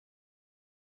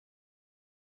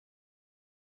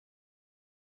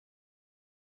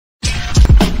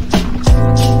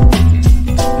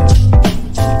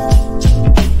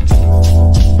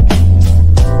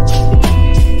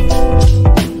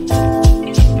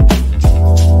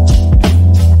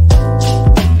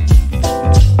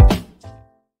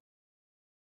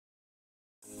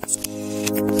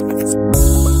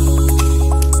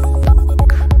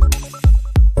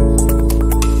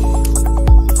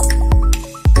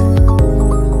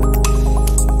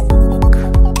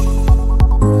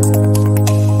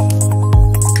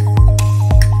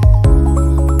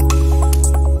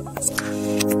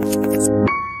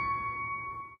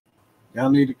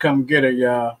need to come get her,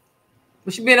 y'all.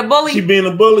 Was she being a bully? She being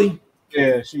a bully?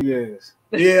 Yeah, she is.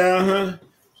 Yeah,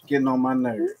 She's getting on my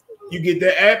nerves. You get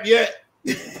that app yet?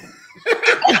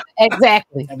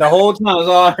 Exactly. And the whole time, that's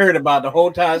all I heard about. The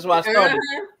whole time, that's why I started.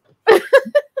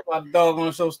 Why the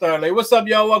doggone show started late. What's up,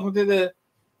 y'all? Welcome to the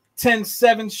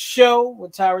 10-7 show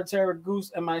with Tyra, Tara,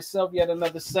 Goose, and myself. Yet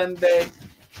another Sunday.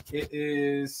 It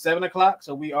is 7 o'clock,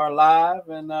 so we are live,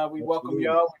 and we welcome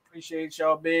y'all. We appreciate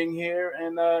y'all being here,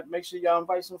 and make sure y'all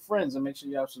invite some friends, and make sure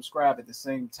y'all subscribe at the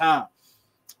same time.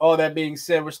 All that being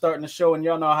said, we're starting the show, and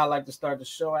y'all know how I like to start the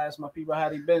show. I ask my people how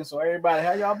they been. So everybody,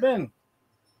 how y'all been?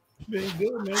 Been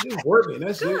good, man. Just working.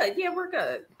 That's good. it. Yeah, we're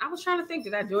good. I was trying to think,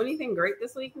 did I do anything great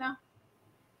this week now?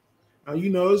 You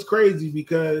know, it's crazy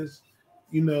because,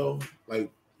 you know, like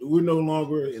we're no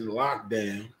longer in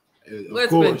lockdown. Of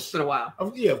course. It's been a while.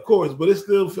 Yeah, of course, but it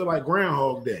still feel like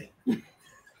Groundhog Day.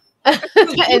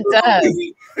 It does.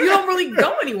 You don't really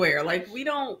go anywhere. Like you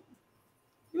don't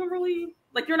really,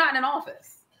 like you're not in an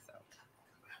office. So.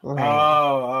 Right.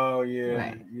 Oh, yeah,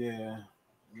 Right. yeah.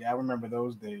 I remember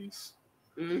those days.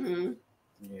 Mm-hmm.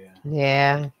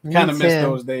 Yeah. Kind of miss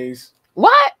those days.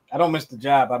 What? I don't miss the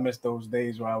job. I miss those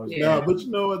days where I was. Yeah. No, but you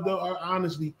know what though? I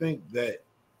honestly think that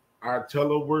our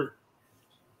telework,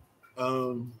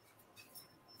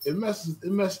 it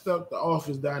messed up the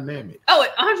office dynamic. Oh,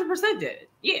 it 100% did.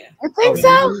 Yeah. I think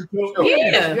so.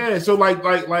 Yeah. Yeah. So like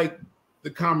the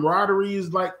camaraderie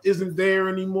is like isn't there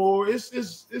anymore.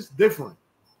 It's different.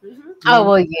 Mm-hmm. Oh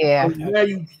well, yeah.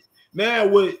 So now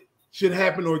what should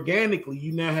happen organically,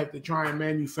 you now have to try and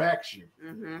manufacture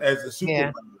as a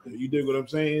supervisor. Yeah. You dig what I'm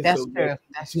saying? That's so true.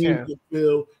 That's teams true. can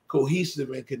feel cohesive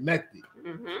and connected.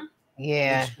 Mm-hmm.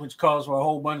 Yeah. Which calls for a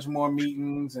whole bunch more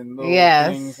meetings and little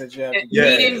things that you have to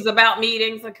meetings about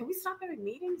meetings. Like, can we stop having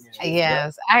meetings?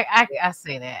 Yes, I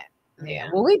say that. Yeah.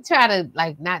 Well, we try to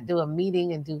like not do a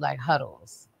meeting and do like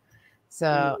huddles.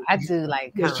 So I do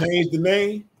like just change the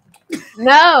name.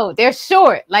 No, they're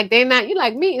short. Like they're not. You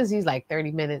like meetings use like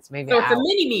 30 minutes, maybe. So it's a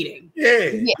mini meeting.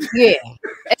 Yeah.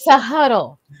 It's a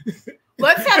huddle.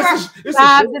 Let's have our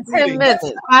 5 to 10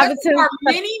 minutes. 5 to 10 our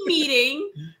mini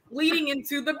meeting leading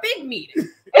into the big meeting.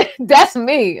 That's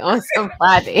me on some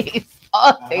Fridays.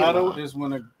 A huddle is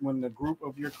when the group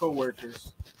of your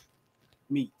coworkers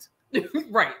meet.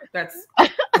 Right. That's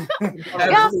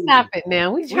y'all stop it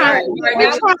now. We trying.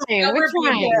 We're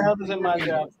trying. Yeah, huddles in my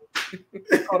job.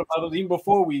 Even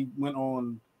before we went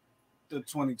on the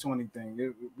 2020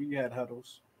 thing, we had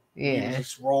huddles. Yeah. We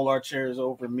just roll our chairs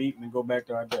over, meet, and then go back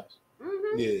to our desk.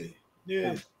 mm-hmm.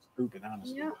 Yeah. Stupid,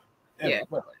 honestly. Yeah.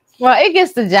 Well, it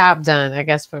gets the job done, I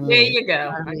guess, for me. There you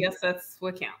go. I guess that's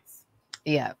what counts.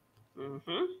 Yeah.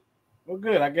 Mm-hmm. Well,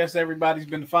 good. I guess everybody's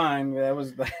been fine. That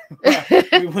was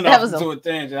we went off into a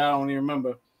tangent. I don't even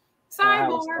remember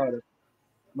how it started.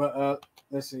 But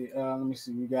let's see. Let me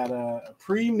see. We got a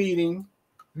pre-meeting,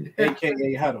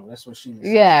 aka huddle. That's what she was.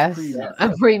 Yes,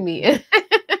 a pre-meeting.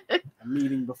 A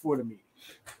meeting before the meeting.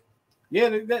 Yeah,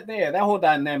 that whole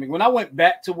dynamic. When I went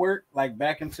back to work, like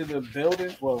back into the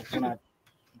building, well, when I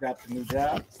got the new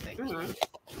job,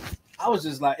 I was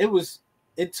just like,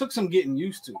 it took some getting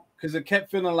used to because it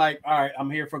kept feeling like, all right, I'm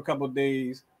here for a couple of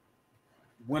days.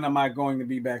 When am I going to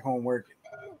be back home working?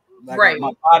 Like, right.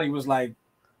 My body was like,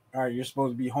 all right, you're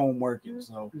supposed to be home working.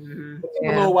 So it took a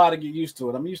little while to get used to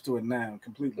it. I'm used to it now,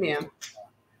 completely. Yeah.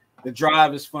 The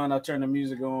drive is fun. I turn the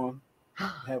music on,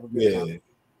 have a good time.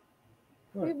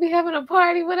 You'd be having a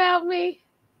party without me.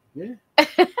 Yeah.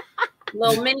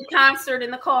 Little mini concert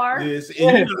in the car. Yes.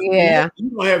 Yeah. You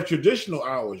don't have traditional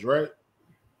hours, right?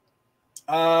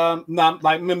 Not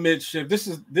like mid shift. This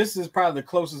is probably the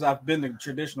closest I've been to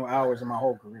traditional hours in my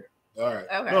whole career. All right.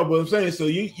 Okay. No, but I'm saying so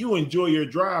you enjoy your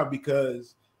drive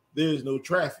because there's no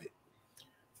traffic.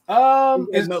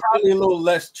 It's probably a little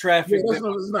less traffic. Yeah,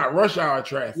 it's not rush hour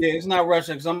traffic. Yeah, it's not rush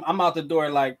hour because I'm out the door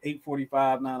at like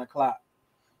 8:45, 9 o'clock.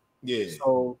 Yeah.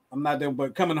 So I'm not there,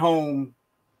 but coming home,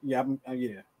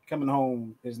 coming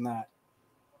home is not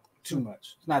too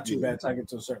much. It's not too bad until I get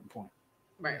to a certain point.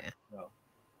 Right. So,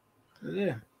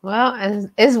 yeah. Well,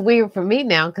 it's weird for me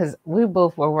now because we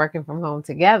both were working from home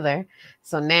together.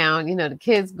 So now, the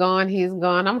kid's gone, he's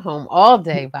gone. I'm home all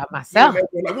day by myself.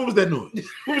 Like, what was that noise?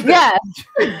 Yes.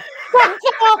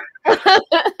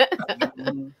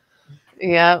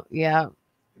 Yeah.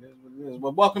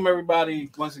 Well, welcome everybody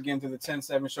once again to the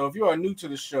 10-7 show. If you are new to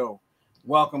the show,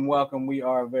 welcome. We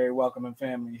are a very welcoming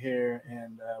family here,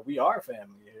 and we are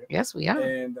family here. Yes, we are.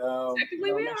 And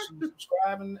we make sure you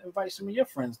subscribe and invite some of your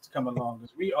friends to come along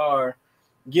because we are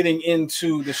getting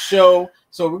into the show.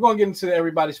 So we're going to get into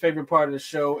everybody's favorite part of the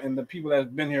show, and the people that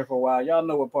have been here for a while. Y'all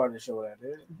know what part of the show that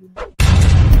is.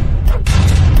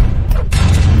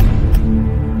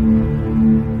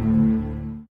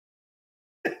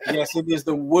 Yes, it is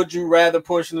the Would You Rather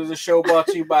portion of the show brought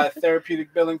to you by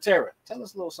Therapeutic Billing. Tara, tell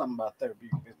us a little something about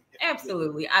Therapeutic Billing.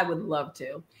 Absolutely. I would love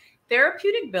to.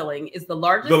 Therapeutic Billing is the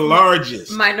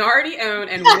largest minority-owned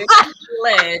and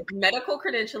women-led medical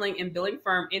credentialing and billing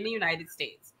firm in the United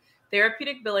States.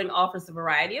 Therapeutic Billing offers a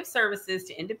variety of services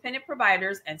to independent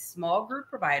providers and small group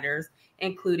providers,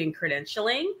 including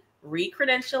credentialing,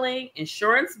 re-credentialing,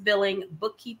 insurance billing,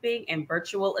 bookkeeping, and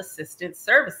virtual assistant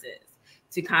services.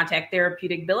 To contact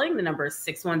Therapeutic Billing, the number is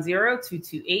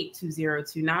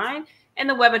 610-228-2029, and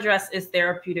the web address is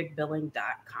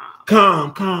therapeuticbilling.com.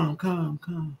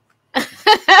 Come.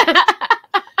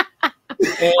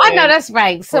 I know that's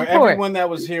right. For Support. everyone that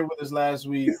was here with us last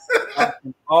week, I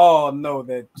can all know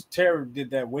that Tara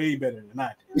did that way better than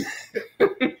I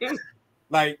did.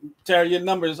 Like, Tara, your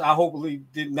numbers, I hopefully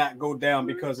did not go down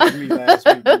because of me last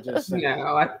week. Just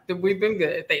no, we've been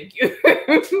good. Thank you.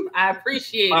 I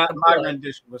appreciate my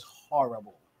rendition was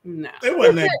horrible. No, it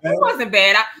wasn't that bad. It wasn't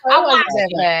bad. It wasn't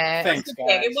that bad. Thanks,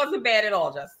 guys. It wasn't bad at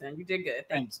all, Justin. You did good.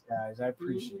 Thanks, guys. I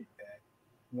appreciate that.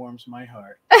 Warms my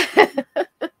heart.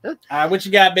 All right, what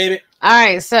you got, baby? All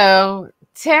right, so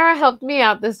Tara helped me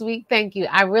out this week. Thank you.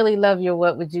 I really love your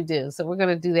What Would You Do? So we're going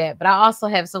to do that. But I also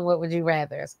have some What Would You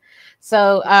Rathers.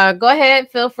 So go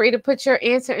ahead. Feel free to put your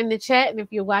answer in the chat. And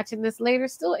if you're watching this later,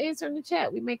 still answer in the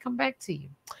chat. We may come back to you.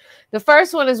 The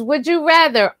first one is, would you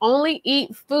rather only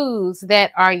eat foods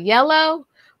that are yellow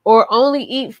or only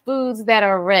eat foods that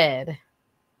are red?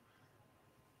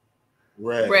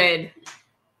 Red.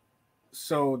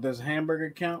 So does hamburger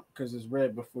count? Because it's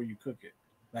red before you cook it.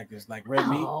 Like it's like red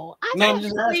meat. No, I'm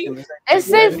just asking. It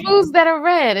said foods that are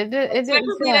red. It didn't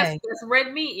say. That's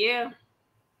red meat, yeah.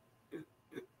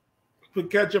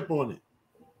 Put ketchup on it.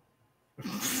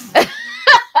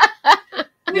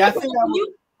 Yeah,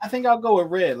 I think I'll go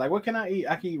with red. Like, what can I eat?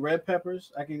 I can eat red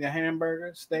peppers. I can eat a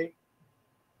hamburger, steak.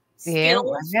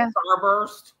 Skittles,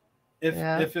 Starburst. If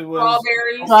it was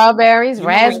strawberries,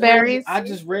 raspberries. I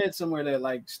just read somewhere that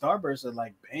like Starbursts are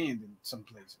like banned in some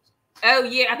places. Oh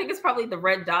yeah, I think it's probably the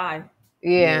red dye.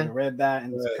 Yeah, the red dye,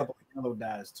 and there's a couple of yellow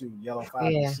dyes too. Yellow 5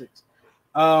 and 6.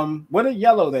 What are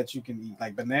yellow that you can eat?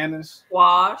 Like bananas,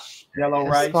 squash, yellow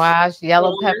rice, squash,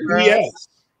 yellow pepper. Yes.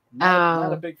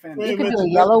 Not a big fan. You can do a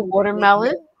yellow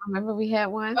watermelon. Remember we had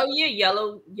one. Oh yeah,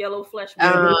 yellow flesh.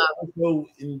 The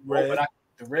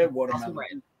red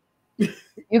watermelon.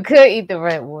 You could eat the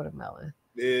red watermelon.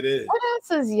 It is. What else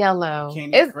is yellow?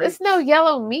 It's no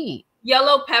yellow meat.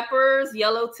 Yellow peppers,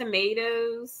 yellow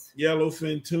tomatoes,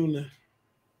 yellowfin tuna.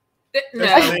 No,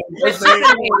 That's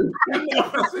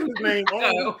his name.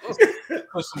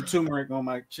 Put some turmeric on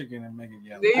my chicken and make it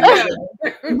yellow.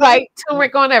 Right,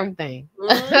 turmeric on everything.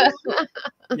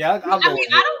 Yeah, I'll go. I mean,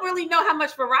 I don't really know how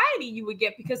much variety you would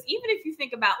get because even if you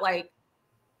think about like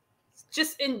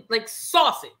just in like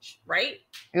sausage, right?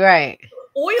 Right.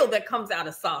 Oil that comes out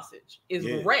of sausage is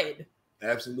red.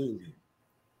 Absolutely.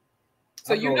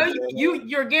 So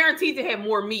you're guaranteed to have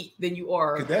more meat than you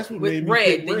are that's what with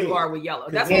red than you are with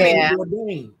yellow. That's what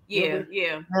yeah.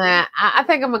 I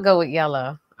think I'm gonna go with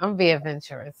yellow. I'm gonna be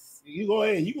adventurous. You go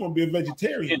ahead. You're gonna be a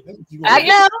vegetarian. I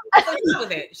know.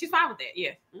 She's fine with that.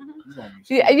 Yeah.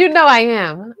 You know I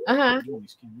am. You're gonna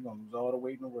lose all the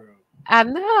weight in the world. I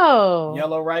know.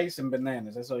 Yellow rice and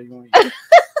bananas. That's all you're gonna eat.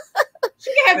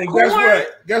 She can have corn.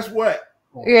 Guess what?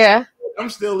 Yeah.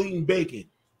 I'm still eating bacon.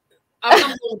 I'm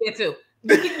going with that too.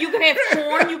 You can have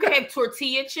corn. You can have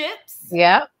tortilla chips.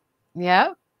 Yep.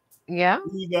 There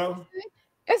you go.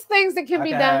 It's things that can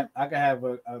be done. I can have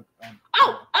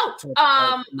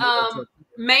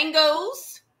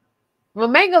mangoes. Well,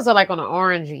 mangoes are like on the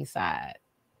orangey side.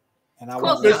 And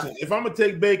listen, if I'm gonna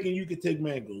take bacon, you can take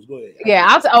mangoes. Go ahead.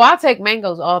 Yeah, I'll take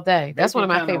mangoes all day. That's one of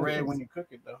my favorites. When you cook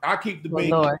it, though. I'll keep the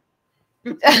bacon. Lord.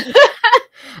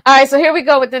 All right, so here we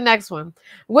go with the next one.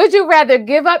 Would you rather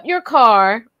give up your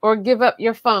car or give up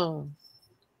your phone?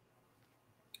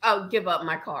 I'll give up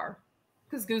my car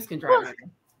because Goose can drive my car.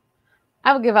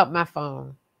 I would give up my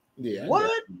phone. Yeah.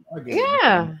 What?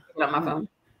 Yeah. Give up my phone.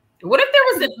 What if there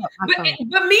was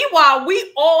but meanwhile,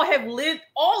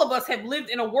 all of us have lived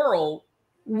in a world.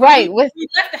 Right. We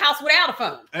left the house without a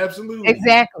phone. Absolutely.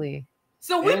 Exactly.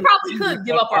 So we probably could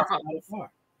give up our phones.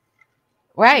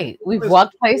 Right. We've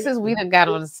walked places. We done got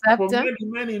on the SEPTA. For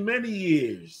many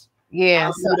years. Yeah.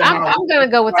 So I'm going to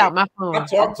go without my phone. I'll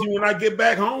talk to you when I get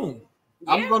back home.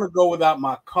 Yeah. I'm going to go without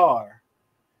my car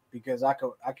because I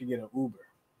could get an Uber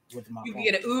with my phone. You could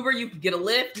get an Uber. You could get a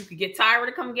Lyft. You could get Tyra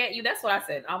to come get you. That's what I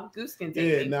said. Goose can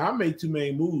take me. Now I make too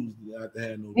many moves not to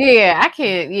have no. Yeah, I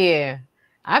can't. Yeah.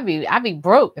 I'd be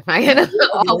broke if I had Uber.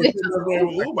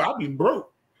 I'll be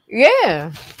broke.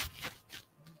 Yeah.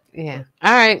 Yeah.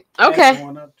 All right.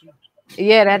 Okay.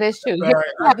 Yeah, that is true. All right,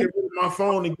 I get rid of my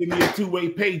phone and give me a two-way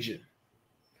pager.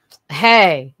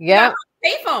 Hey, yep.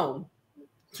 Payphone.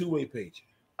 Two-way pager.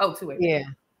 Oh, two-way. Yeah.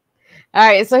 All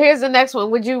right. So here's the next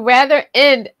one. Would you rather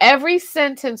end every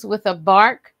sentence with a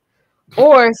bark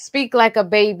or speak like a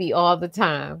baby all the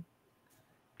time?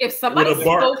 If somebody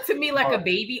spoke to me like a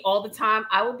baby all the time,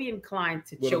 I would be inclined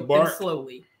to choke them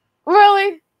slowly.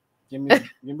 Really? Give me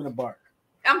the bark.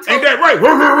 I'm totally, ain't that right?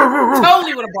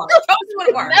 Totally with a bark. Totally with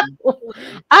a bark. No,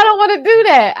 I don't want to do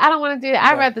that. I don't want to do that.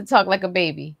 I'd rather talk like a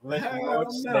baby.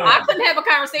 I couldn't have a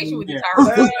conversation with you,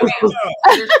 Tyra.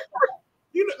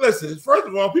 You know, listen. First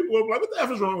of all, people will be like, "What the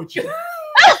F is wrong with you?"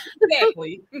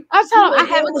 Exactly. I'm telling you, I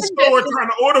have a store trying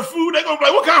to order food. They're gonna be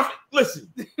like, "What kind of?" Listen.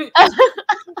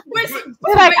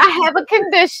 Like I have a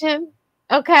condition.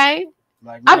 Okay.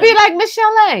 Like, I'll be like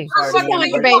Michelle A. I'm fucking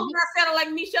like a baby. I sounded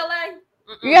like Michelle A.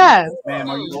 Yes.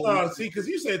 See, because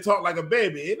you said talk like a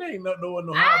baby. It ain't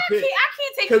no high pitch. I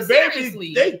can't take it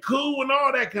seriously. They cool and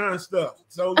all that kind of stuff.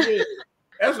 So yeah,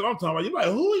 that's what I'm talking about. You're like,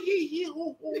 who?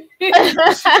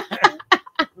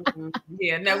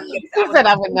 Yeah, no. He said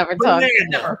I would never talk.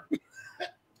 Never.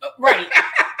 Right.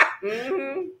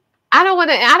 Mm-hmm. I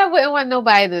wouldn't want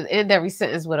nobody to end every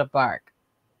sentence with a bark.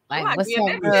 Like, what's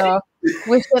up, girl?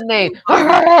 What's your name?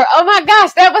 Oh my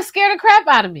gosh, that would scare the crap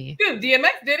out of me. Dude,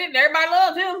 DMX did it and everybody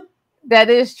loved him. That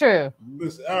is true.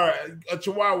 Listen, all right, a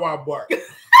chihuahua bark.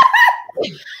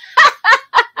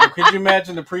 Could you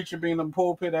imagine the preacher being in the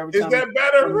pulpit every time? Is that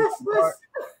better?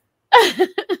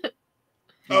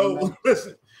 Oh,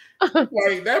 listen.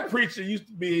 Like that preacher used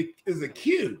to be is a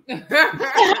Q. There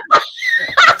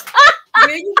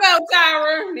you go,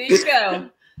 Tyra. There you go.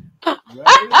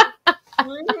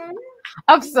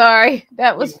 I'm sorry.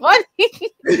 That was funny.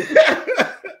 Okay,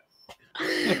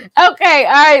 all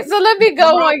right. So let me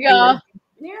go on, y'all.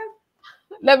 Yeah.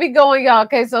 Let me go on, y'all.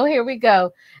 Okay, so here we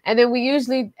go. And then we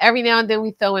usually, every now and then,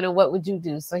 we throw in a what would you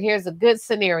do? So here's a good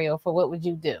scenario for what would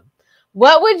you do.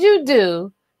 What would you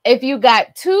do if you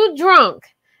got too drunk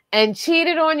and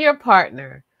cheated on your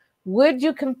partner? Would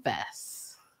you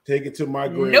confess? Take it to my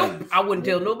grave. Nope. I wouldn't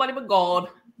tell nobody but God.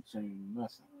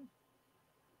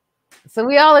 So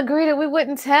we all agree that we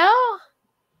wouldn't tell?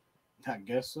 I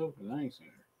guess so, because I ain't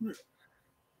saying it.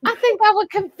 I think I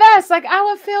would confess. Like, I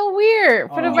would feel weird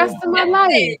for the rest of my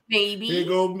life. Maybe. There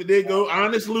go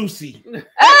honest Lucy.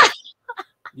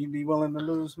 You be willing to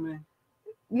lose me?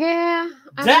 Yeah.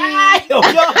 Wow,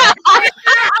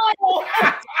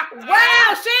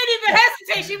 she didn't even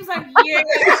hesitate. She was like, yeah.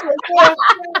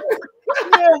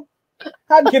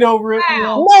 I'd get over it.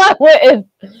 Wow. No, I wouldn't.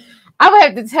 I would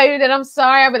have to tell you that I'm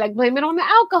sorry. I'd be like, blame it on the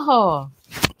alcohol.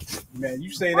 Man,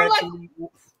 you say that to me.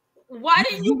 Why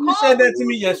didn't you call me? You said that to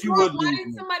me. Yes, you would. Why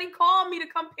didn't somebody call me to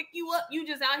come pick you up? You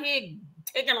just out here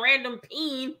taking random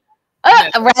peen.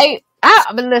 Right.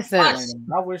 But listen.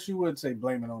 I wish you would say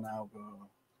blame it on the alcohol.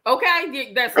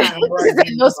 Okay, that's not right.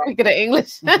 No speaking of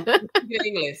English.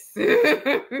 English.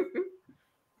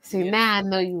 See, now I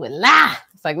know you would lie.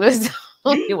 It's like, listen,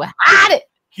 you would hide it.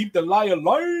 Keep the lie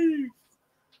alive.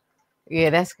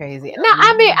 Yeah, that's crazy. No,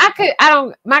 I mean,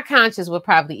 my conscience would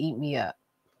probably eat me up.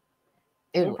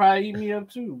 It would probably eat me up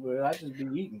too, but I just be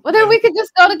eating. Well, then we could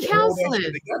just go to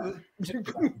counseling.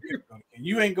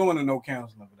 You ain't going to no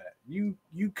counseling for that. You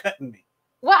cutting me.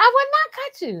 Well, I would not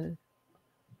cut you.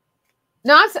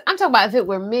 No, I'm talking about if it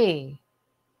were me.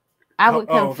 I would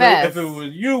confess. If it was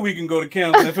you, we can go to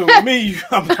counseling. If it was me,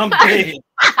 I'm dead.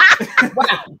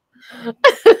 Wow.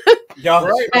 Y'all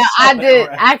right.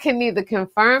 I can neither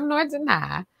confirm nor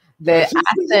deny that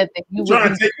I said that you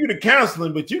trying to take you to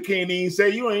counseling, but you can't even say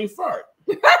you ain't fart.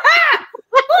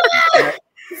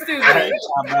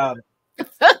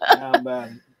 How about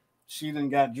it? She done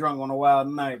got drunk on a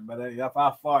wild night, but if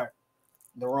I fart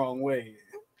the wrong way,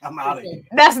 I'm out of here.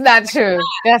 That's not true.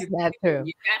 That's not true.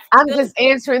 I'm just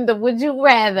answering the would you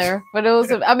rather for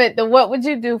those of the what would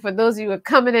you do for those of you who are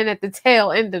coming in at the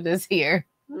tail end of this here.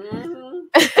 Mm-hmm.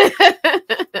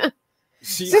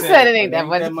 She said it ain't that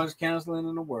much counseling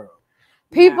in the world.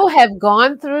 People have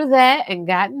gone through that and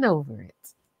gotten over it.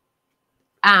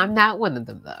 I'm not one of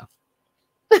them though.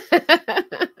 What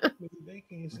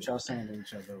y'all saying to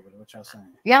each other over there? What y'all saying?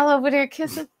 Y'all over there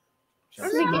kissing?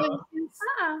 Was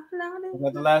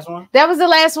that the last one? That was the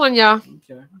last one, y'all.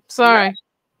 Okay. Sorry. Yeah.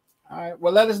 All right.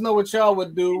 Well, let us know what y'all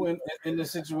would do in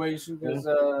this situation because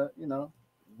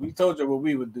we told you what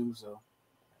we would do, so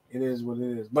it is what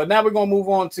it is. But now we're gonna move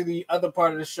on to the other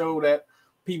part of the show that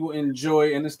people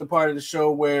enjoy, and it's the part of the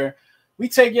show where we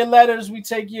take your letters, we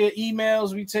take your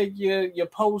emails, we take your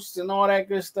posts and all that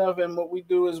good stuff. And what we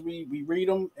do is we read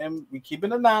them and we keep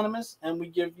it anonymous and we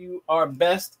give you our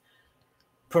best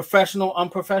professional,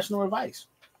 unprofessional advice.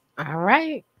 All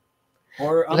right.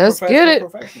 Or let's get it.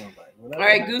 Professional advice. All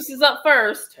right, Goose is up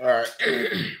first. All right.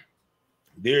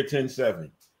 Dear 10-7,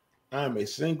 I am a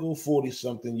single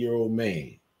 40-something-year-old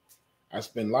man. I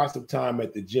spend lots of time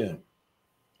at the gym.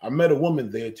 I met a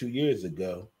woman there 2 years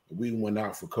ago, and we went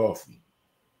out for coffee.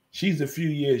 She's a few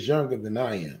years younger than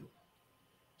I am.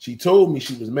 She told me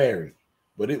she was married,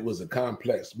 but it was a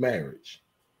complex marriage.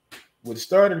 What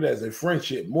started as a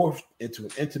friendship morphed into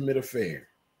an intimate affair.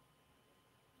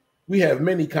 We have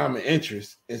many common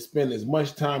interests and spend as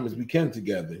much time as we can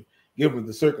together, given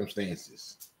the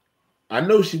circumstances. I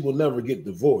know she will never get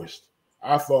divorced.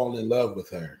 I fall in love with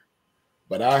her,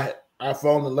 but I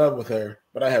fall in love with her,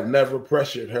 but I have never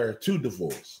pressured her to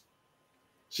divorce.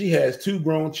 She has 2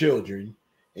 grown children,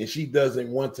 and she doesn't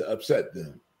want to upset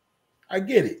them. I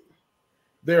get it.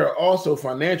 There are also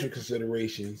financial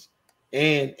considerations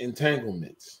and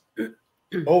entanglements.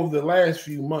 Over the last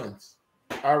few months,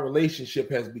 our relationship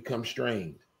has become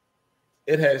strained.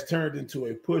 It has turned into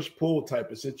a push-pull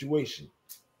type of situation.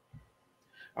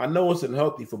 I know it's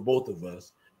unhealthy for both of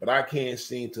us, but I can't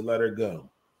seem to let her go.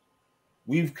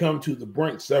 We've come to the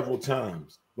brink several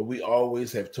times, but we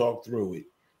always have talked through it,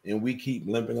 and we keep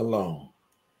limping along.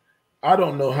 I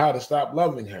don't know how to stop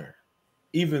loving her.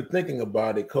 Even thinking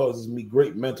about it causes me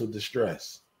great mental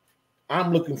distress.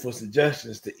 I'm looking for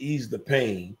suggestions to ease the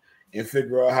pain and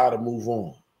figure out how to move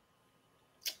on.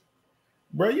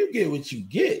 Bro, you get what you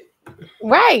get.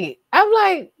 Right. I'm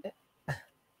like,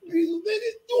 you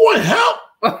want help?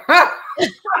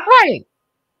 Right.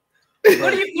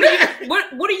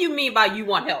 What do you mean by you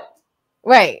want help?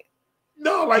 Right.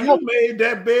 No, like you made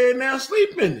that bed, now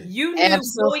sleep in it. You knew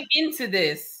going into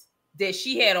this that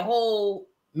she had a whole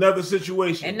another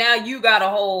situation, and now you got a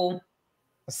whole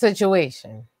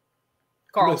situation.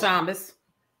 Carl Thomas.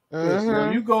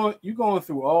 Listen, you going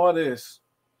through all this.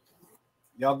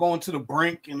 Y'all going to the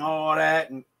brink and all that,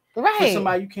 and right. For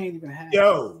somebody you can't even have.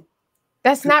 Yo,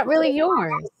 that's not really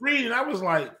yours. I was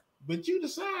like, but you the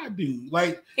side dude.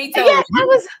 Like he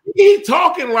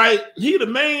talking like he the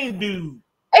main dude.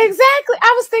 Exactly.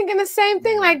 I was thinking the same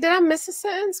thing. Like, did I miss a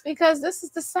sentence? Because this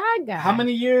is the side guy. How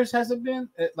many years has it been?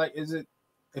 Like, is it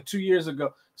 2 years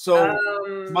ago? So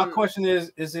my question is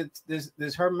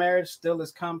her marriage still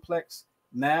as complex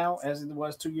now as it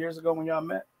was 2 years ago when y'all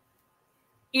met?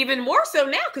 Even more so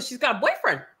now because she's got a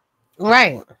boyfriend.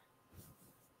 Right.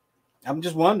 I'm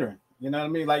just wondering. You know what I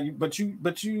mean? Like, but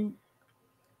you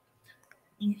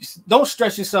don't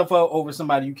stress yourself out over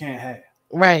somebody you can't have.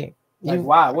 Right. Like,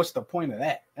 why? What's the point of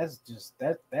that? That's just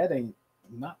that ain't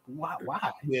not why.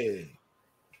 Yeah.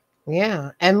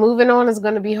 Yeah. And moving on is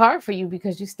going to be hard for you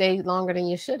because you stayed longer than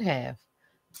you should have.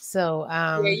 So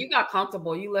yeah, you got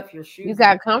comfortable. You left your shoes. You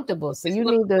got comfortable. So you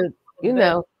need to,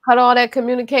 cut all that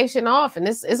communication off, and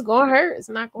it's going to hurt. It's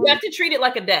not going. You have to treat it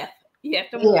like a death. You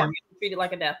have to mourn. You have to treat it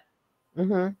like a death.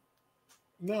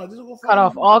 No, just cut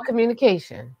off all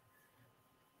communication.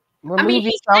 Remove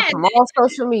yourself from all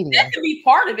social media. That could be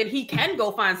part of it. He can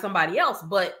go find somebody else,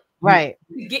 but right,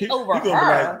 get over her.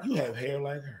 Like, you have hair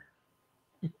like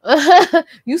her.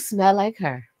 You smell like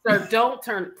her. So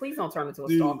please don't turn into a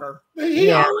stalker.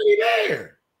 He's already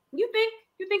there. You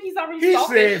think he's already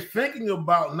stalking? He said thinking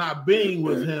about not being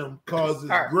with him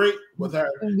causes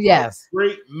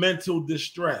great mental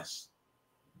distress.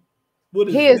 What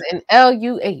is he is an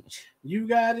LUH. You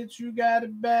got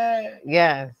it bad.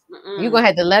 Yes. You're gonna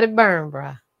have to let it burn,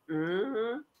 bro.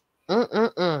 Good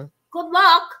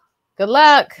luck. Good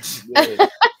luck. Yeah.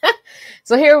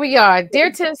 So here we are.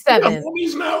 Dear 10-7.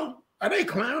 Movies now? Are they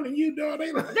clowning you, dog?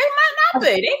 They might not be.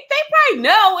 They probably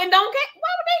know and don't care. Why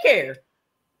would they care?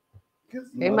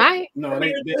 They might. No,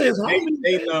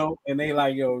 they know, and they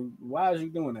like, yo, why is you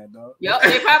doing that, dog? Yep,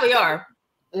 they probably are.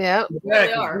 Yeah,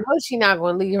 they are. You know she not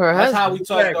gonna leave her husband. That's how we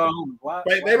talk to our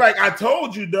homies. They like, I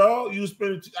told you, dog.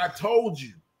 I told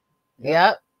you.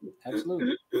 Yep.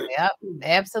 Absolutely. Yep.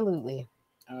 Absolutely.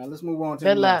 All right, let's move on to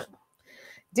good luck.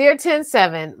 Dear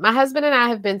 10-7, my husband and I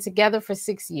have been together for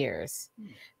 6 years,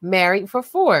 married for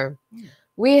 4.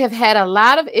 We have had a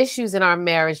lot of issues in our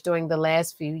marriage during the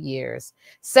last few years,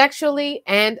 sexually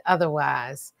and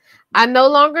otherwise. I no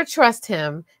longer trust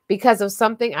him because of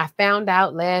something I found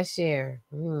out last year.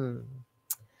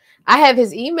 I have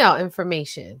his email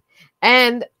information,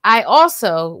 and I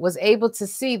also was able to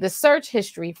see the search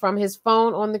history from his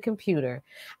phone on the computer.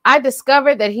 I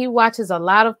discovered that he watches a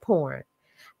lot of porn.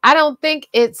 I don't think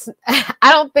it's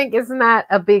not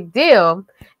a big deal.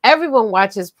 Everyone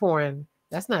watches porn.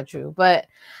 That's not true. But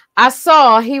I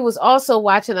saw he was also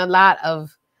watching a lot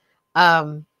of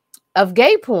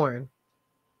gay porn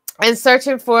and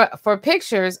searching for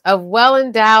pictures of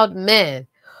well-endowed men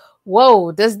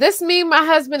Whoa, does this mean my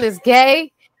husband is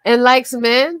gay and likes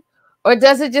men? Or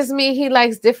does it just mean he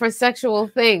likes different sexual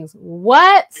things?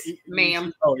 What?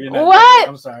 Ma'am. Oh, you're not what?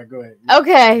 I'm sorry. Go ahead.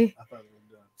 Okay.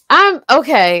 I'm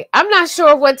okay. I'm not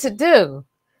sure what to do.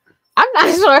 I'm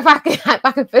not sure if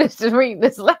I can finish reading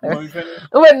this letter.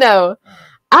 But no,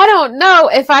 I don't know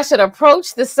if I should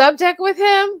approach the subject with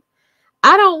him.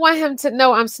 I don't want him to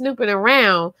know I'm snooping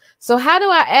around. So how do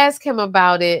I ask him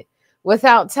about it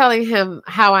without telling him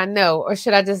how I know? Or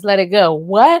should I just let it go?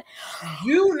 What?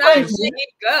 You not let it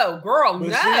go, girl. But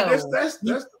no. See, that's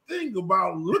the thing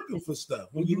about looking for stuff.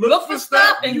 When you look for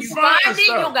stuff and you find it,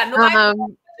 you don't got no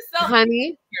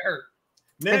honey.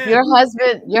 Now, if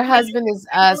your husband is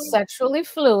sexually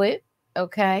fluid,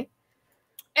 okay.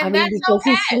 And that's because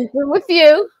he's sleeping with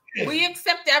you. We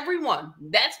accept everyone.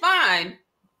 That's fine.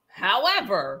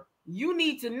 However, you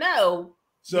need to know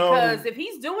because if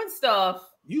he's doing stuff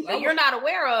that you're not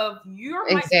aware of, you're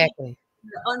exactly in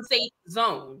the unsafe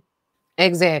zone.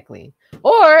 Exactly.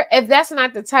 Or if that's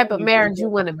not the type of marriage you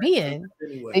want to be in,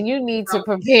 then you need to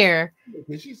prepare,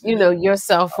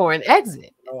 yourself for an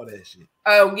exit. All that shit.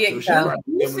 Oh yeah, so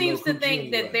he seems to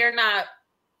think that they're not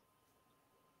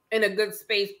in a good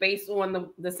space based on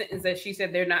the sentence that she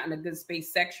said they're not in a good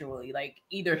space sexually. Like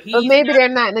either he, but maybe they're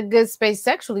not in a good space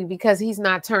sexually because he's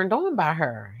not turned on by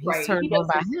her. He's turned on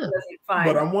by him.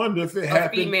 But I wonder if it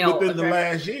happened within the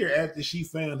last year after she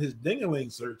found his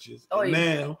ding-a-ling searches. And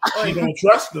now she don't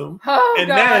trust him, and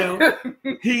now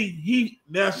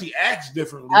now she acts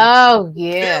differently. Oh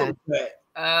yeah.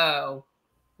 Oh.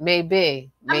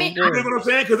 Maybe. I mean, you know what I'm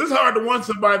saying? Because it's hard to want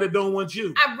somebody that don't want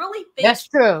you. I really think that's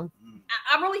true.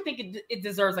 I really think it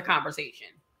deserves a conversation.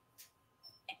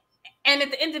 And at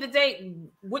the end of the day,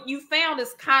 what you found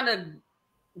is kind of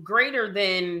greater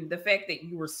than the fact that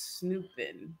you were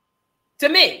snooping. To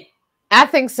me. I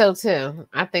think so too.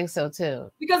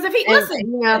 Because if he if he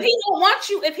don't want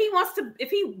you,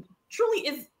 if he truly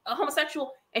is a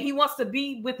homosexual and he wants to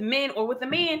be with men or with a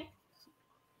man,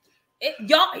 you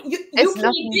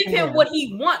can't give him what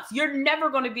he wants. You're never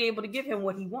going to be able to give him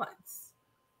what he wants.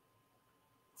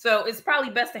 So it's probably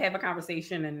best to have a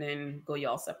conversation and then go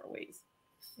y'all separate ways.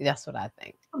 That's what I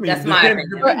think. That's my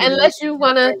opinion. Unless you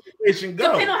want to depend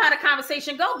on how the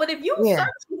conversation go. But if you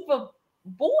searching for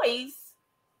boys,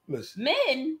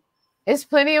 men, it's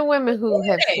plenty of women who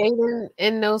have stayed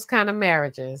in those kind of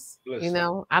marriages.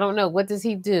 I don't know. What does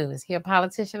he do? Is he a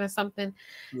politician or something?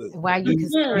 Why you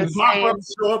consider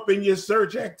show up in your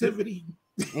search activity?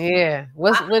 Yeah.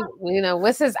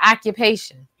 What's his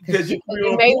occupation? Because you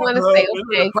may want to say,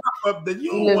 okay, then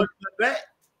you don't want that.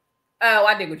 Oh,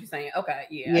 I dig what you're saying. Okay,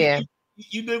 yeah. Yeah.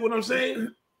 You dig what I'm saying?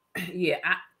 Yeah.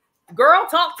 Girl,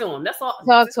 talk to him. That's all.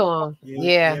 Talk to him.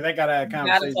 Yeah. They gotta have a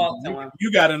conversation. Talk to him.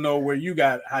 You gotta know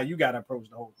how you gotta approach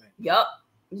the whole thing. Yup.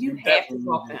 You have to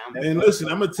talk to him. And listen,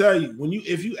 I'm gonna tell you,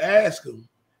 if you ask him,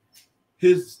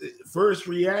 his first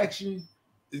reaction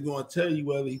is gonna tell you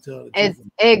whether he telling the truth.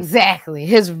 Exactly.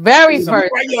 His very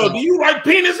first. Like, yo, do you like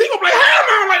penis? He gonna be like, hell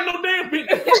no, I don't like no damn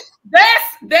penis.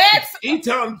 That's he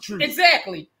telling the truth.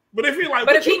 Exactly. But if he like,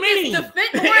 what you mean? Or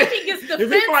if he gets defensive,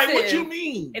 if he like, what you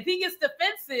mean? If he gets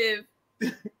defensive,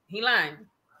 he lying.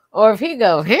 Or if he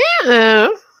go, Like,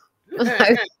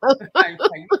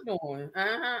 you doing?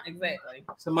 Exactly.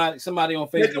 Somebody on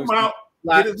Facebook. Take him out.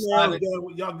 Get his nails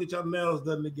done. Y'all get your nails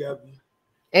done together.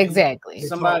 Exactly.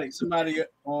 Somebody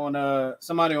on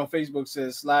Facebook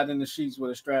says slide in the sheets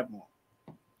with a strap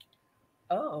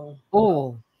on.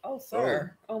 Oh,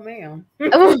 sir. Oh, ma'am.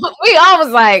 We all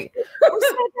was like, who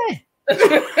said that?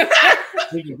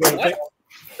 Damn, you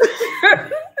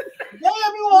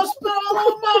want to spill all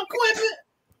over my equipment?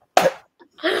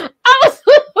 I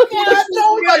told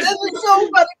you this show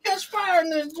about to catch fire in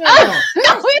this job.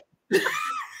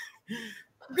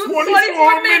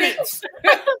 24 minutes.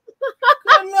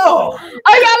 No. Oh,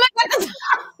 y'all look at this.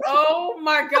 Oh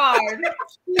my God.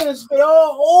 You gotta spit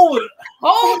all over it.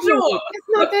 Hold you. It's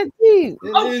not that deep.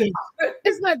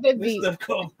 It's not that deep. This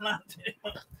stuff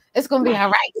it's gonna be all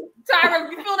right. Tyra,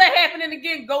 if you feel that happening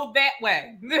again, go that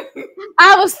way.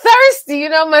 I was thirsty,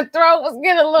 my throat was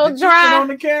getting a little dry. On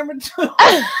the camera too.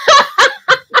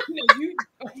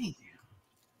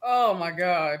 Oh my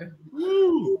God.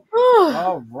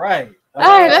 All right. All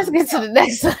right, let's get to the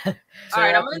next one. All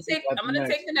right, I'm gonna take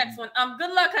the next one.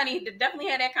 Good luck, honey. Definitely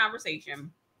had that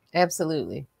conversation.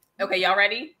 Absolutely. Okay, y'all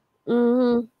ready?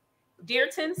 Mm-hmm. Dear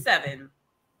 10-7,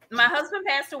 my husband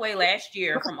passed away last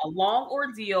year from a long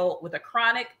ordeal with a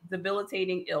chronic,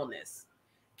 debilitating illness.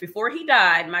 Before he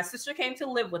died, my sister came to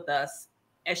live with us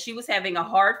as she was having a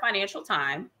hard financial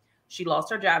time. She lost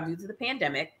her job due to the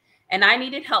pandemic, and I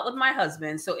needed help with my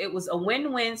husband, so it was a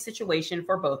win-win situation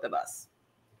for both of us.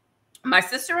 My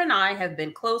sister and I have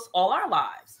been close all our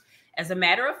lives. As a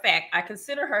matter of fact, I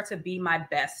consider her to be my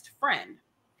best friend.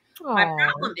 Aww. My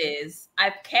problem is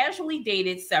I've casually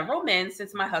dated several men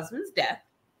since my husband's death.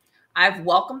 I've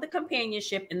welcomed the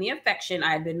companionship and the affection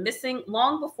I had been missing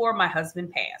long before my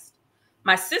husband passed.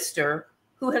 My sister,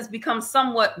 who has become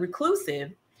somewhat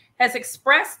reclusive, has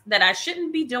expressed that I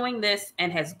shouldn't be doing this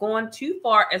and has gone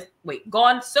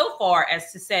so far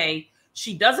as to say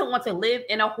she doesn't want to live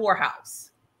in a whorehouse.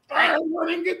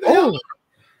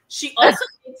 She also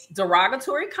makes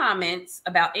derogatory comments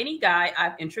about any guy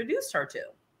I've introduced her to.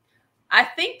 I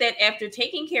think that after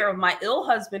taking care of my ill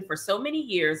husband for so many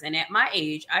years and at my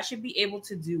age, I should be able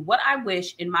to do what I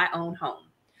wish in my own home.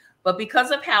 But because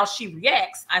of how she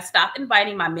reacts, I stopped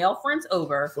inviting my male friends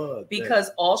over because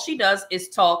all she does is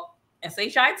talk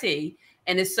SHIT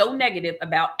and is so negative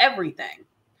about everything.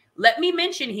 Let me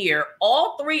mention here,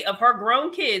 all 3 of her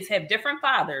grown kids have different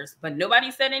fathers, but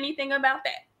nobody said anything about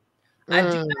that. I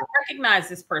do not recognize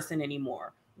this person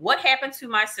anymore. What happened to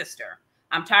my sister?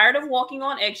 I'm tired of walking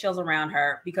on eggshells around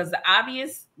her because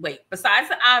besides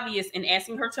the obvious and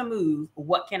asking her to move,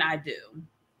 what can I do?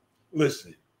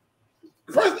 Listen,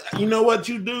 first, you know what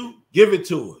you do? Give it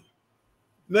to her.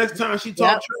 Next time she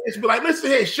talks trash, be like, listen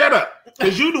here, shut up.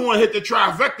 Because you the one hit the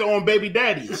trifecta on baby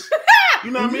daddies.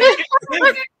 You know what I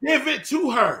mean? Give it to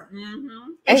her.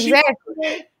 Mm-hmm.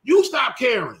 Exactly. You stop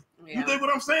caring. Yeah. You think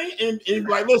what I'm saying? And be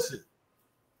like, listen,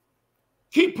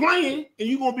 keep playing and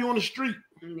you're going to be on the street.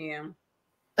 Yeah.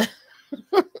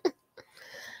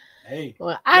 Hey.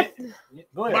 Well, go ahead.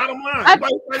 Bottom line,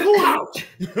 like who house?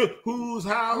 Whose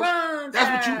house? Run,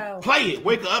 that's what you play it.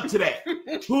 Wake up to that.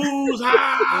 Whose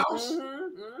house?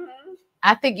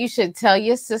 I think you should tell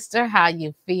your sister how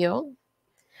you feel.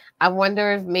 I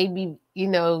wonder if maybe,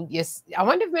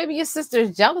 maybe your sister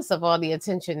is jealous of all the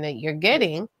attention that you're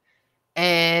getting.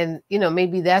 And,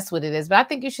 maybe that's what it is. But I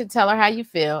think you should tell her how you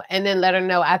feel and then let her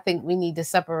know, I think we need to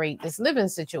separate this living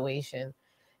situation,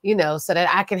 so that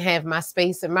I can have my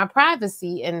space and my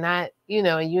privacy and not,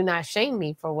 and you not shame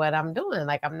me for what I'm doing.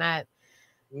 Like I'm not,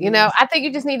 I think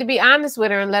you just need to be honest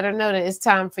with her and let her know that it's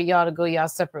time for y'all to go y'all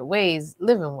separate ways,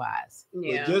 living wise.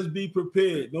 Yeah. But just be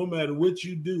prepared, no matter what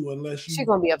you do, unless she's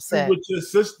gonna be upset with your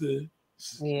sister.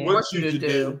 What you to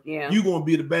do, you're gonna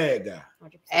be the bad guy.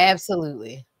 100%.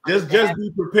 Absolutely. Just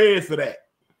be prepared for that.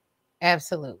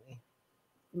 Absolutely.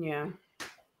 Yeah.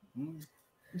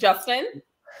 Justin?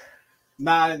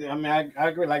 Nah, I mean I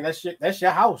agree. Like that's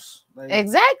your house. Like,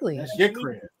 exactly. That's your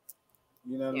crib.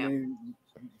 You know what I mean?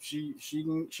 She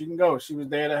can go. She was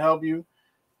there to help you.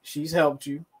 She's helped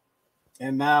you.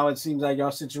 And now it seems like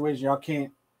y'all situation, y'all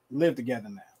can't live together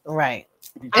now. Right.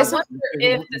 I wonder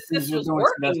if the sister's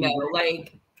working though.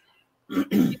 Like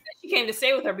she came to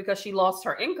stay with her because she lost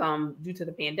her income due to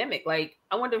the pandemic. Like,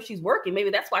 I wonder if she's working. Maybe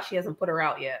that's why she hasn't put her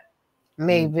out yet.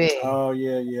 Maybe. Oh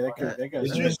yeah.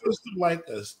 Is your sister like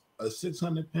a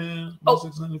 600-pound,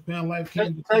 600-pound life?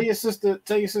 Tell your sister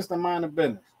mind the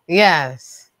business.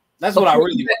 Yes. That's what I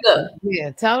really want.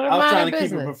 Yeah, tell her. I was trying to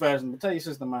keep it professional, but tell your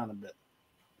sister mind the business.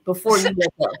 Before you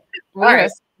get up. All right.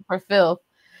 For filth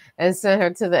and send her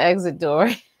to the exit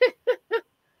door.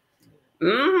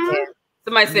 Mm-hmm. Yeah.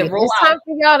 Somebody said, "Roll out."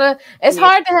 It's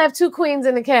hard to have 2 queens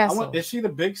in the castle. Is she the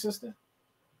big sister?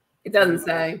 It doesn't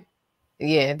say.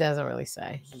 Yeah, it doesn't really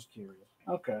say. Just curious.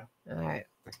 Okay. All right.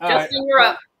 Justin, you're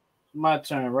up. My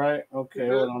turn, right? Okay.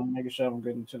 Hold on. I'm making sure I'm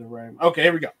getting to the right. Okay,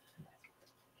 here we go.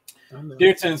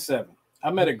 Dear 10-7,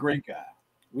 I met a great guy.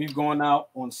 We've gone out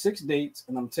on 6 dates,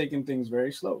 and I'm taking things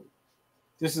very slowly.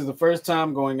 This is the first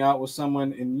time going out with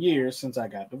someone in years since I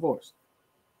got divorced.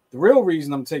 The real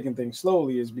reason I'm taking things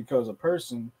slowly is because a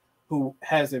person who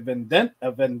has a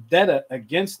vendetta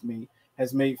against me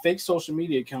has made fake social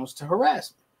media accounts to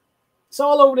harass me. It's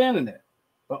all over the internet,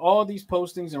 but all these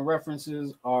postings and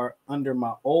references are under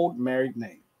my old married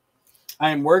name. I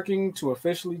am working to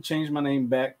officially change my name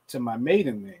back to my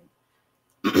maiden name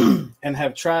and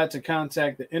have tried to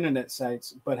contact the internet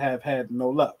sites, but have had no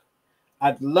luck.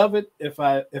 I'd love it if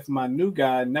my new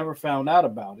guy never found out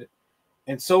about it.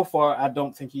 And so far, I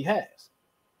don't think he has.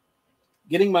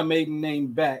 Getting my maiden name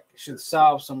back should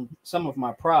solve some of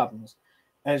my problems,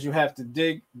 as you have to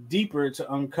dig deeper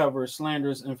to uncover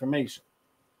slanderous information.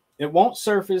 It won't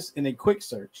surface in a quick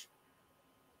search.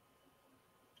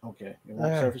 Okay, it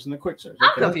won't surface in a quick search.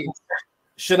 Okay.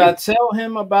 Should I tell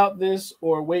him about this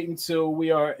or wait until we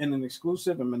are in an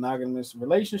exclusive and monogamous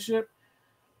relationship?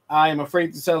 I am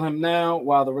afraid to tell him now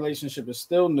while the relationship is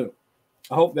still new.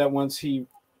 I hope that once he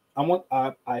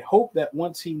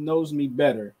knows me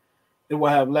better, it will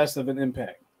have less of an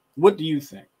impact. What do you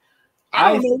think?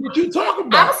 I don't know what you talking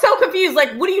about. I was so confused.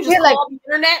 Like, what do you just call the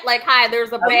internet? Like, hi,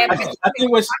 there's a bad. I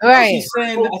think what she's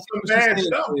saying, bad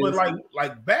stuff, but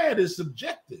like bad is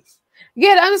subjective.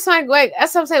 Yeah, I'm just like, wait,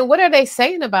 that's what I'm saying. What are they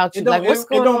saying about you? Like, what's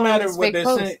going on? It don't matter what they're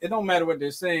saying. It don't matter what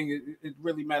they're saying. It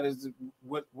really matters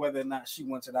whether or not she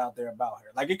wants it out there about her.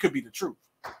 Like, it could be the truth,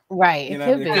 right? You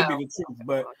know, it could be the truth,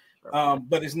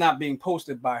 but it's not being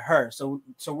posted by her. So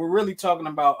we're really talking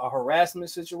about a harassment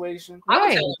situation.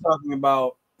 Right. We're talking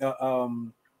about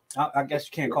I guess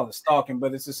you can't call it stalking,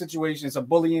 but it's a situation. It's a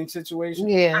bullying situation.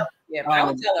 Yeah. I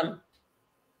would tell him.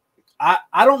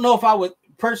 I don't know if I would.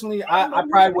 Personally, I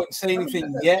probably wouldn't say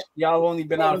anything yet. Y'all only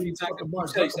been out a few times.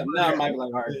 Say something now, I might be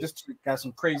like, all right, this got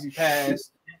some crazy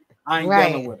past. I ain't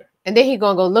dealing with her. And then he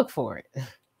gonna go look for it.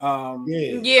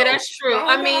 Yeah, that's true.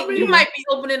 I mean, you might be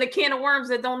opening a can of worms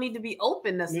that don't need to be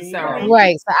open necessarily.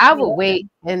 Right. So I would wait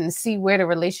and see where the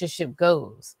relationship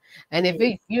goes. And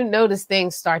if you notice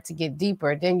things start to get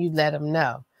deeper, then you let them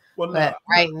know. Well, but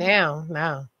right now,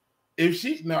 no.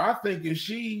 I think if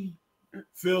she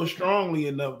feels strongly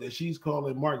enough that she's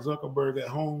calling Mark Zuckerberg at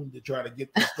home to try to get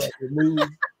this stuff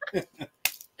removed,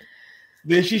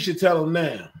 then she should tell him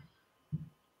now.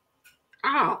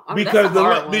 Because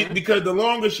the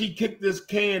longer she kicked this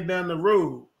can down the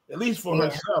road, at least for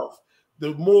herself,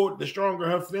 the stronger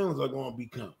her feelings are going to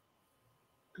become.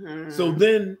 So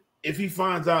then, if he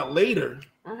finds out later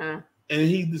and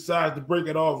he decides to break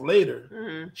it off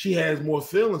later, she has more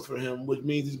feelings for him, which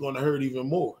means he's going to hurt even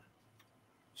more.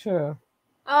 True.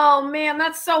 Oh man,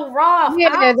 that's so rough.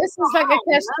 Yeah, this is like a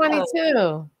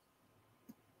catch-22.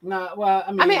 Nah, well,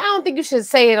 I mean, I don't think you should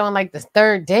say it on like the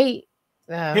third date.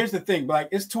 Here's the thing, like,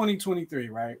 it's 2023,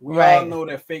 right? We all know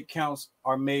that fake counts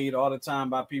are made all the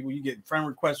time by people. You get friend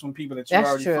requests from people that you're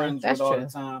already friends with all the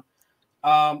time.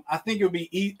 I think it would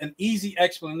be an easy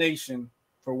explanation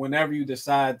for whenever you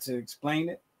decide to explain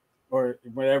it or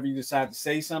whenever you decide to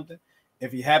say something.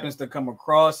 If he happens to come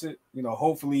across it,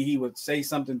 hopefully he would say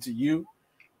something to you,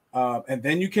 and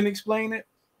then you can explain it.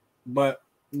 But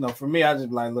for me, I just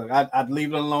be like, look, I'd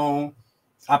leave it alone.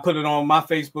 I put it on my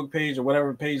Facebook page or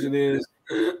whatever page it is.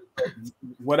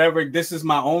 Whatever, this is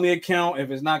my only account. If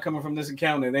it's not coming from this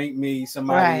account, it ain't me.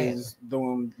 Somebody is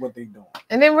doing what they doing.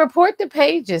 And then report the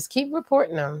pages. Keep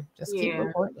reporting them. Just keep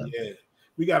reporting them. Yeah.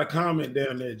 We got a comment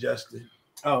down there, Justin.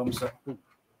 Oh,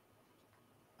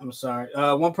 I'm sorry.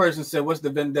 One person said, "What's the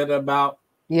vendetta about?"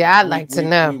 Yeah, I'd like to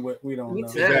know. We don't know.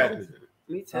 Exactly.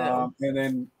 Me too. And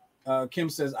then Kim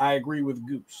says, "I agree with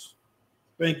Goose."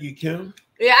 Thank you, Kim.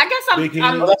 Yeah, I guess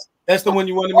I'm that's the one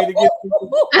you wanted me to get.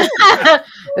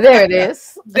 There it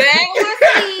is.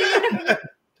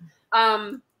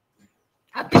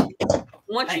 I think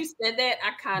once you said that,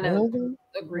 I kind of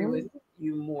agree with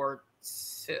you more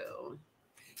too.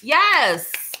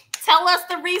 Yes. Tell us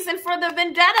the reason for the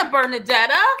vendetta,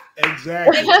 Bernadetta.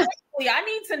 Exactly. I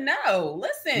need to know.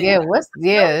 Listen.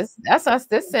 Yeah, that's us.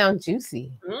 This sounds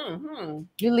juicy.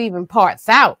 You're leaving parts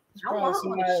out.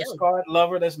 Somebody scarred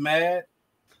lover that's mad.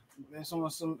 That's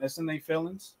in their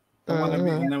feelings.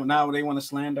 Now they want to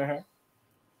slander her.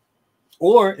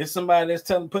 Or it's somebody that's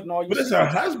putting all you. But it's her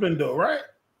husband, though, right?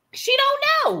 She don't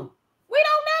know. We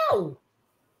don't know.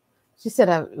 She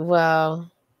said,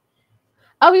 well.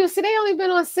 Oh, you see, they only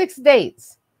been on 6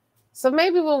 dates. So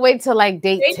maybe we'll wait till like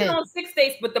date 10. They've been on 6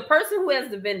 dates, but the person who has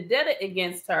the vendetta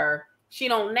against her, she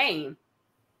don't name.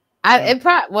 She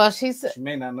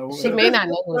may not know. She may not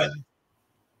know.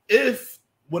 If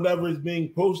whatever is being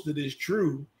posted is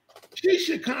true, she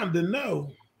should kind of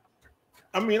know.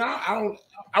 I mean, I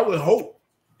would hope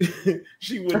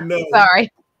she would know.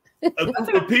 Sorry. A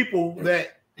group of people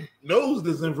that knows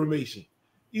this information.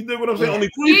 You know what I'm saying? Only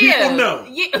 3 people know.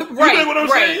 Yeah, right. You know what I'm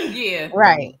saying? Yeah.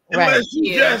 Right. Unless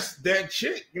you just that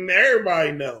chick and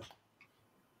everybody know.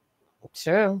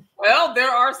 True. Well, there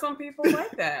are some people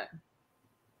like that.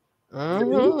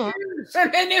 And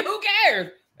then who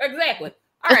cares? Exactly.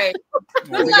 All right.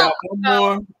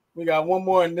 We got one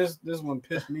more, and this one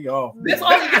pissed me off. This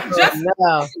one just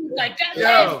like that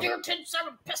last year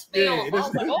 10-7 pissed me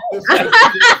off. I was like,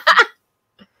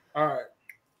 All right.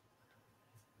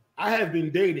 I have been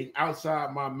dating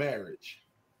outside my marriage.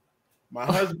 My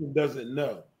husband doesn't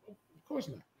know. Of course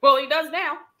not. Well, he does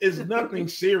now. It's nothing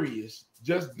serious,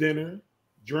 just dinner,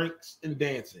 drinks, and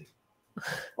dancing.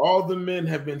 All the men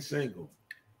have been single.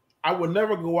 I would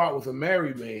never go out with a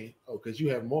married man. Oh, because you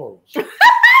have morals.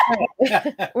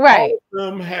 Right. All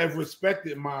of them have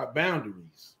respected my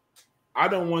boundaries. I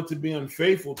don't want to be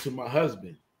unfaithful to my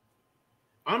husband.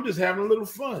 I'm just having a little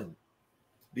fun.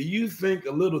 Do you think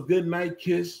a little goodnight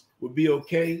kiss would be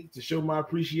okay to show my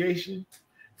appreciation?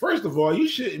 First of all, you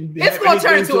shouldn't. It's gonna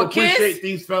turn into a kiss. Appreciate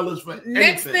these fellas for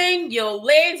next anything. thing, your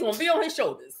legs gonna be on his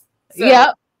shoulders. So,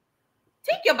 yep.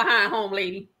 Take your behind home,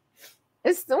 lady.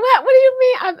 It's what do you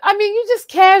mean? I mean, you just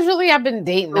casually. I've been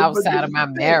dating outside of my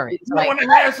marriage. You like, want to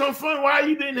have some fun? Why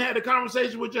you didn't have a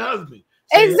conversation with your husband?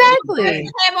 Exactly. Hey,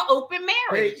 have an open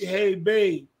marriage. Hey,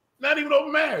 babe. Not even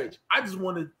open marriage. I just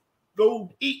want to go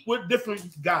eat with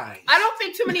different guys. I don't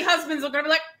think too many husbands are gonna be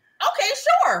like, okay,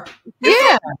 sure.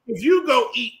 Yeah. If you go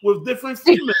eat with different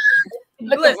females.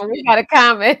 Listen, we got a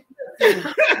comment.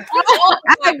 I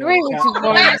agree with you.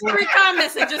 Last 3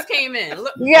 comments that just came in.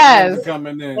 Look. Yes,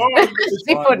 coming in.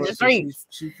 She for the streets.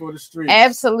 She for the streets.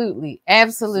 Absolutely,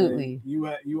 absolutely.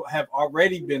 So you have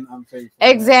already been unfaithful.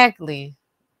 Exactly.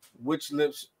 Which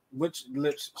lips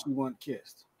she want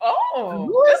kissed? Oh,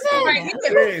 who is that?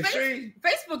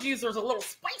 Facebook users are a little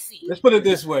spicy. Let's put it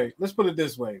this way.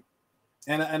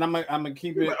 And I'm gonna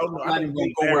keep it. I'm not even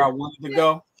gonna go where I wanted to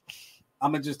go.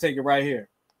 I'm gonna just take it right here.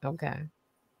 Okay.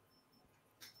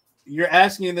 You're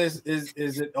asking this: is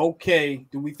it okay?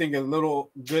 Do we think a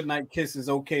little goodnight kiss is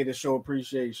okay to show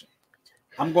appreciation?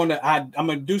 I'm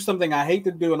gonna do something I hate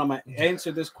to do, and I'm gonna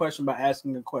answer this question by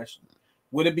asking a question.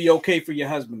 Would it be okay for your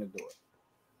husband to do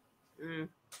it?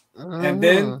 And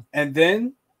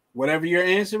then whatever your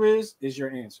answer is your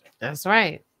answer. That's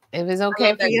right. If it's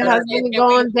okay for your husband to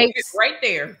go on dates right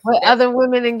there with other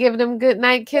women and give them good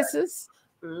night kisses.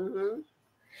 Mm-hmm.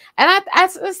 And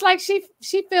it's like she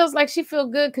feels like she feel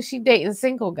good because she dating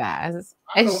single guys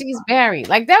and she's married.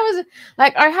 Like that was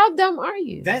like, or how dumb are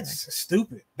you? That's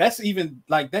stupid. That's even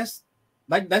that's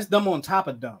dumb on top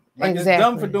of dumb. Like exactly. It's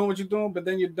dumb for doing what you're doing, but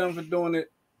then you're dumb for doing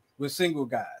it with single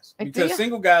guys because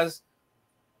single guys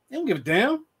they don't give a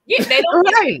damn. Yeah, they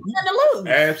don't right. to lose.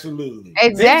 Absolutely.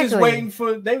 Exactly.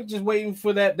 They were just waiting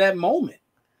for that moment.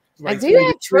 Like do you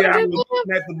have children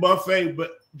at the buffet,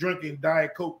 but drinking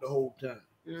Diet Coke the whole time.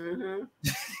 Mm-hmm.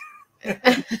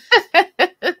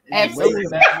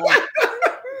 Absolutely.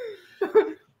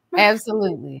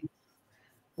 Absolutely.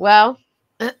 Well,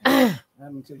 I'm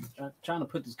trying to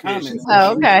put this comment.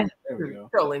 Oh, okay. There we go.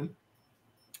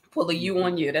 Pull a you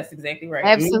on you. That's exactly right.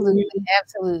 Absolutely.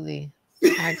 Absolutely.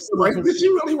 Absolutely. Did she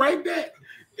really write that?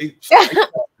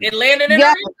 It landed in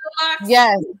our inbox.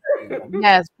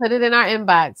 Yes. Put it in our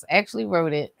inbox. Actually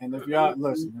wrote it. And if y'all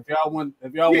want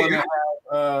to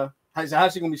have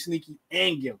how's she gonna be sneaky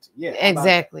and guilty? Yeah,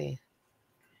 exactly.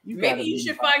 Maybe you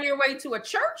should find your way to a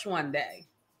church one day.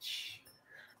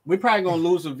 We're probably gonna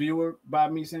lose a viewer by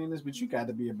me saying this, but you got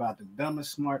to be about the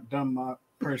dumbest, dumb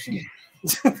person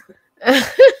that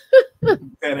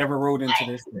ever wrote into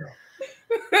this.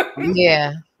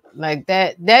 Yeah, like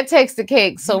that takes the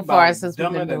cake so far since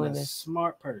we've been doing this.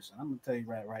 Smart person. I'm gonna tell you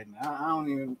right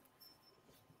now.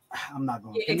 I'm not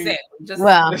going to.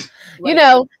 Exactly. You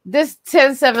know, this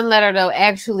 10-7 letter though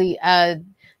actually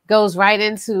goes right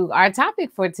into our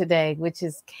topic for today, which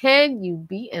is, can you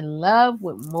be in love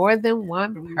with more than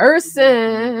one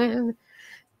person?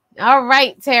 All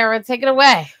right, Tara, take it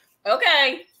away.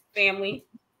 Okay, family.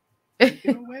 Take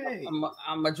it away.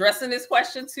 I'm addressing this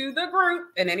question to the group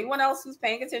and anyone else who's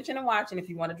paying attention and watching. If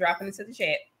you want to drop it into the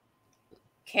chat.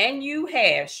 Can you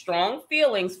have strong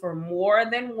feelings for more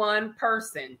than one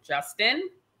person? Justin?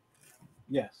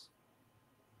 Yes.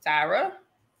 Tyra?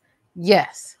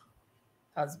 Yes.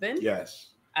 Husband?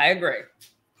 Yes. I agree.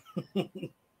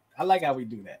 I like how we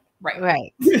do that.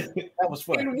 Right. That was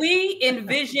fun. Can we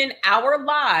envision our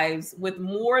lives with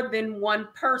more than one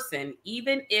person,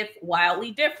 even if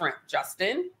wildly different?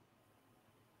 Justin?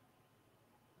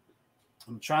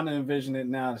 I'm trying to envision it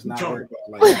now. It's not working.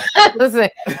 Like Listen,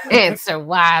 answer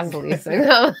wisely.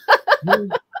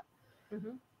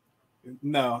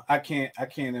 No, I can't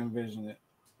envision it.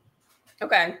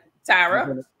 Okay.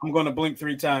 Tyra? I'm gonna blink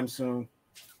 3 times soon.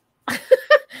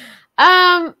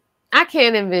 I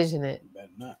can't envision it. Better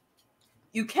not.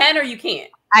 You can or you can't?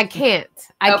 I can't.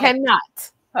 I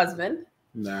cannot. Husband?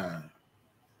 Nah.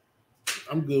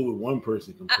 I'm good with one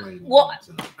person complaining.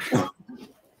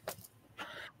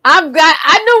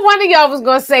 I knew one of y'all was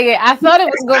gonna say it. I thought it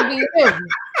was gonna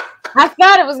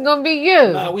be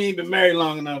you. Nah, we ain't been married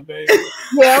long enough, baby.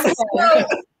 Yeah,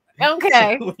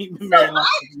 okay.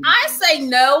 I say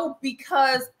no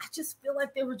because I just feel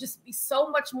like there would just be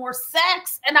so much more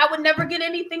sex and I would never get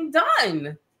anything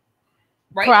done.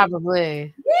 Right?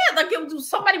 Probably. Yeah, like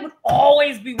somebody would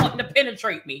always be wanting to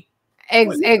penetrate me. All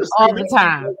the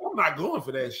time. I'm not going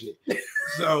for that shit.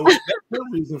 So that's no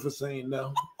reason for saying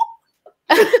no.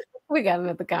 We got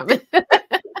another comment. I'll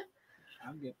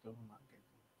get to him.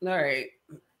 All right.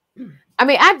 I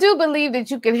mean, I do believe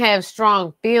that you can have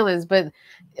strong feelings, but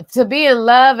to be in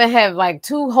love and have like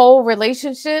 2 whole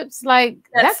relationships, like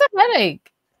that's a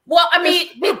headache. Well, I mean,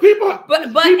 but people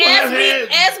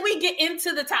as we get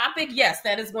into the topic, yes,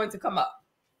 that is going to come up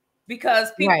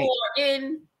because people are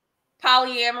in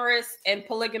polyamorous and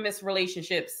polygamous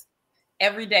relationships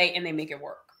every day and they make it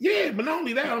work. Yeah, but not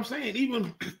only that, I'm saying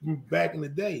even back in the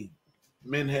day,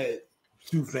 men had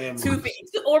 2 families, 2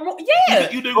 or more. Yeah,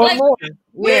 you do like, more.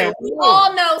 Yeah, we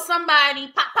all know somebody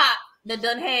pop that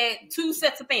done had 2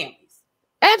 sets of families.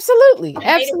 Absolutely.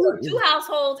 2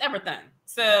 households, everything.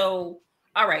 So,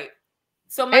 all right.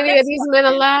 So, any of these men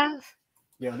alive?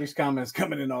 Yeah, these comments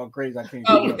coming in all crazy. I can't.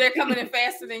 Oh, they're coming in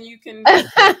faster than you can.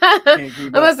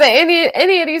 I'm gonna say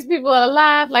any of these people are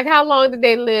alive. Like, how long did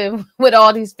they live with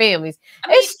all these families?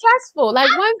 It's stressful. Like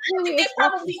one family, they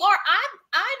probably are.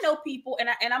 I know people,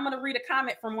 and I'm gonna read a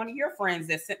comment from one of your friends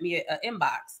that sent me an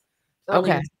inbox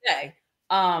earlier today.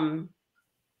 I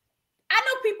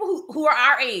know people who are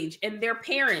our age, and their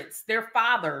parents, their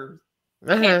fathers,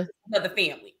 had another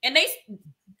family, and my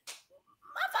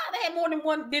father had more than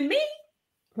one than me.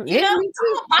 You know,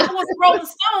 I was a Rolling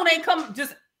Stone, ain't come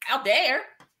just out there.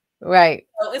 Right.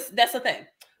 So that's the thing.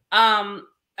 All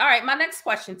right, my next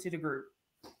question to the group.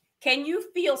 Can you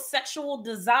feel sexual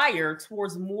desire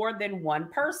towards more than one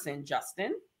person,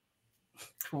 Justin?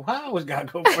 Well, I always gotta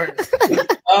go first.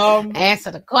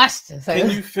 Answer the question.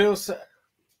 Can you feel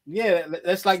yeah,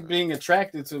 that's like being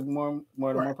attracted to more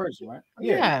than one person, right?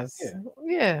 Yeah. Yes.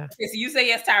 Yeah. Okay, so you say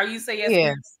yes, Tyra. You say yes.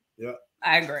 Yeah. Yeah.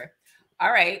 I agree.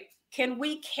 All right. Can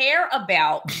we care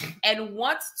about and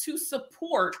want to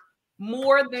support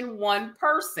more than one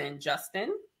person,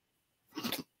 Justin?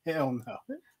 Hell no.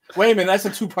 Wait a minute, that's a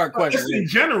 2-part question. In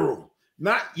general,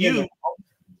 not you.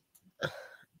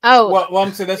 Oh, well,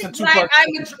 I'm saying that's a 2-part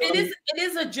question. It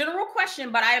is a general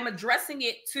question, but I am addressing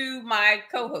it to my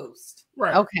co-host.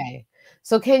 Right. Okay.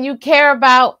 So can you care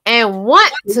about and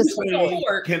want to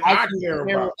support? Can I care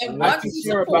about and want to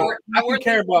support? I can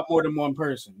care about more than one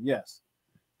person. Yes.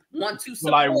 Want to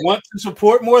support? Will I want to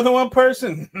support more than one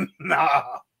person?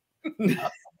 Nah.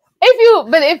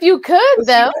 If you could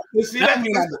though.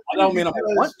 I don't mean I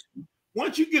want to.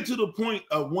 Once you get to the point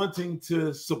of wanting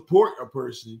to support a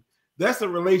person, that's a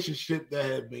relationship that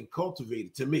has been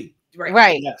cultivated to me.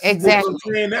 Right. Yes.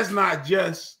 Exactly. And that's not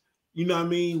just, you know what I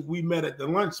mean, we met at the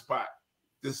lunch spot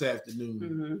this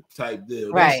afternoon type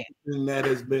deal. Right. That's something that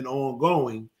has been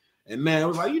ongoing. And now it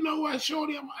was like, you know what,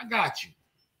 Shorty, I got you.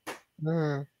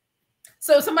 Mm.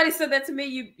 So somebody said that to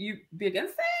me, you be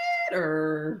against that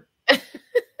or? As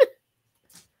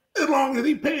long as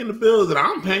he paying the bills that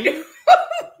I'm paying.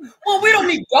 Well, we don't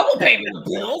need double payment of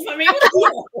bills. I mean,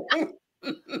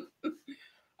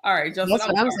 all right, Justin. That's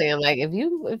what I'm saying. Like, if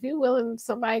you willing,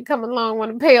 somebody come along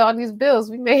want to pay all these bills,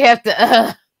 we may have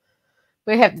to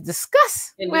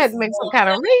discuss. We have to make some kind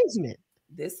of arrangement.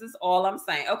 This is all I'm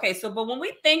saying. Okay, so but when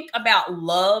we think about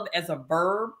love as a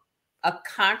verb, a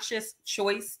conscious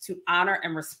choice to honor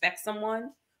and respect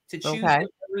someone, to choose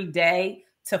every day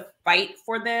to fight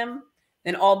for them,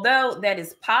 then although that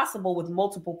is possible with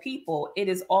multiple people, it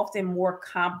is often more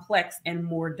complex and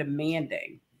more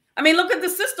demanding. I mean, look at the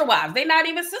sister wives. They're not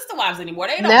even sister wives anymore.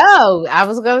 They don't. No, I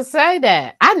was going to say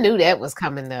that. I knew that was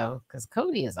coming, though, because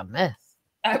Cody is a mess.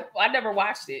 I never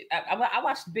watched it. I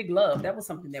watched Big Love. That was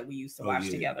something that we used to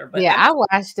watch together. But yeah, I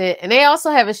watched it. And they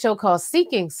also have a show called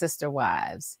Seeking Sister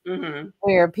Wives,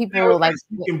 where people like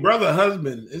Seeking Brother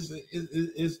Husband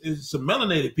is some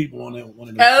melanated people on there. One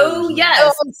of them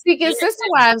yes. So Seeking Sister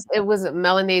Wives, it was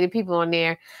melanated people on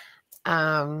there.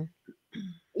 Yeah,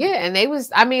 and they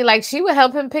was, I mean, like she would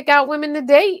help him pick out women to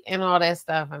date and all that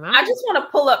stuff. And I just want to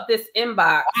pull up this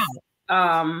inbox.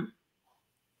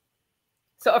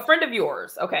 So a friend of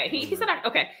yours, okay, he said,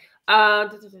 okay,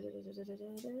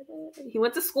 he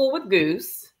went to school with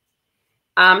Goose.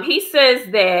 He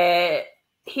says that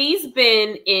he's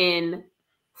been in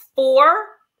 4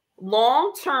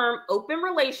 long-term open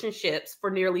relationships for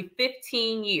nearly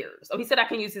 15 years. Oh, he said I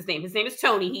can use his name. His name is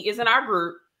Tony. He is in our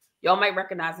group. Y'all might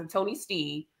recognize him, Tony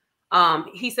Steve.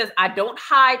 He says, I don't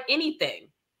hide anything.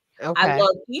 Okay. I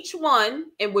love each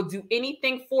one and would do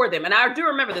anything for them. And I do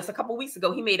remember this a couple weeks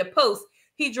ago. He made a post.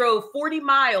 He drove 40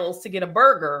 miles to get a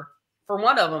burger for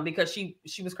one of them because she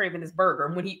was craving this burger.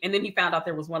 And then he found out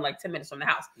there was one like 10 minutes from the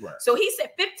house. Right. So he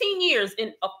said 15 years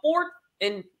in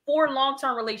 4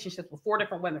 long-term relationships with 4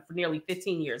 different women for nearly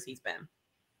 15 years he's been.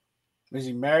 Is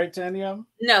he married to any of them?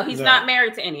 No, he's not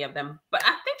married to any of them. But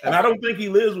I think, and I don't think he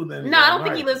lives with any. No, I don't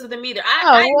think he lives with them either.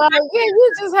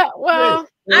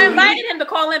 I invited him to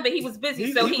call in, but he was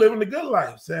busy. So he's living the good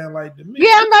life. Sound like to me.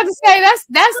 Yeah, I'm about to say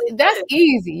that's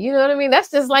easy. You know what I mean? That's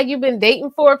just like you've been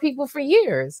dating 4 people for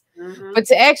years. Mm-hmm. But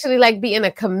to actually like be in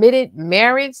a committed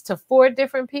marriage to 4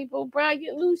 different people, bro,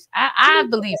 you lose. I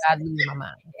believe I lose my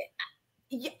mind.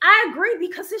 Yeah, I agree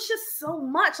because it's just so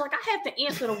much. Like I have to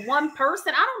answer to one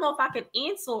person. I don't know if I could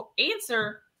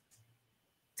answer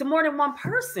to more than one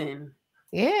person.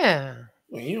 Yeah.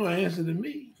 Well, you don't answer to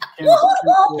me. Who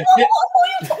was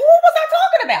I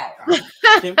talking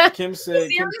about? Kim said,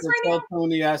 tell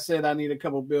Tony I said I need a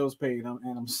couple bills paid and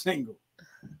I'm single.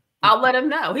 I'll let him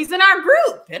know. He's in our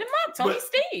group. Hit him up, Tony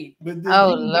Steve.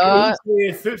 Oh, Lord.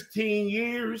 15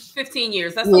 years. 15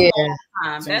 years. That's a long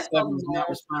time. That's not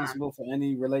responsible for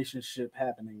any relationship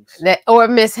happenings. Or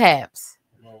mishaps.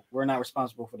 Well, we're not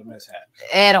responsible for the mishaps.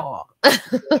 At all.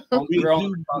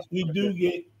 we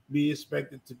do be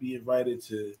expected to be invited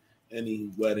to any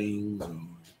weddings.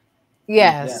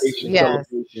 Yes. Yes.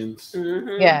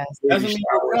 Mm-hmm. Yes. Doesn't mean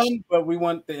we come, but we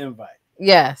want the invite.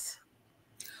 Yes.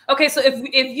 Okay, so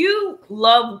if you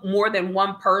love more than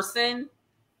one person,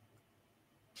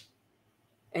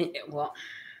 and well,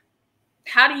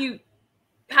 how do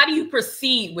you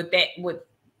proceed with that? With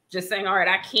just saying, all right,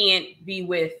 I can't be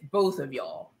with both of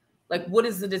y'all. Like, what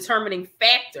is the determining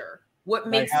factor? What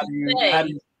makes you say? How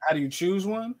do you choose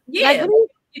one? Yeah, like,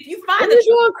 if you find that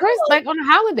you're on Chris, like on the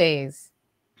holidays.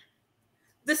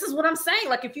 This is what I'm saying.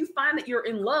 Like, if you find that you're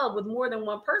in love with more than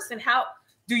one person, how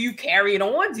do you carry it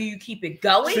on? Do you keep it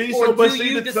going, do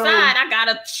you decide I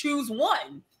gotta choose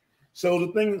one? So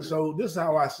this is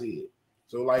how I see it.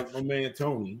 So, like my man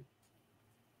Tony,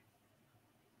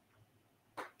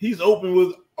 he's open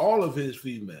with all of his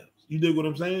females. You dig what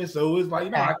I'm saying? So it's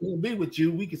like, no, I can't be with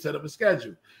you. We can set up a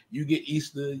schedule. You get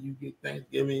Easter, you get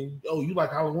Thanksgiving. Oh, you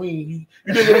like Halloween?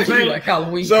 You dig what I'm saying? You like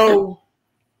Halloween. So,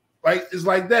 like it's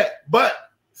like that, but.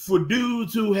 For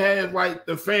dudes who have like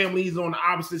the families on the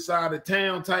opposite side of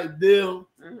town type deal,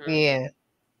 yeah,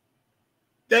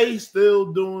 they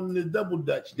still doing the double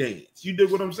Dutch dance. You dig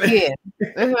what I'm saying?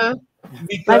 Yeah.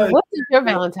 Because like, what does your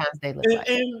Valentine's Day look like?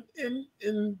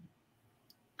 And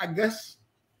I guess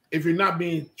if you're not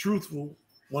being truthful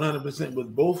 100%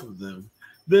 with both of them,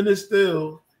 then it's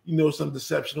still some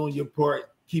deception on your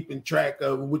part, keeping track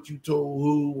of what you told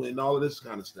who and all of this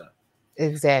kind of stuff.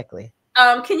 Exactly.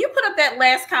 Can you put up that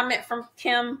last comment from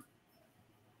Kim?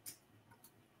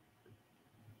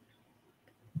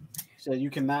 So you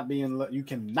cannot be in love. You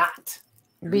cannot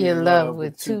be in love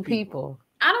with 2 people.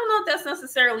 I don't know if that's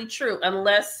necessarily true,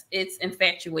 unless it's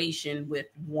infatuation with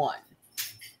one.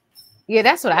 Yeah,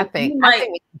 that's what I think. You might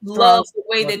love the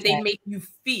way that they make you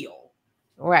feel,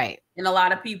 right? And a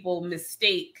lot of people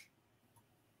mistake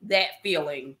that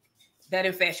feeling, that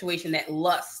infatuation, that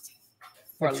lust.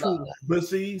 But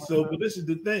see, but this is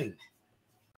the thing.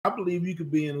 I believe you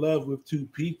could be in love with 2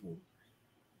 people,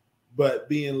 but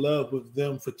be in love with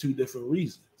them for 2 different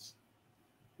reasons.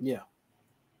 Yeah,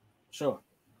 sure.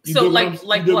 So like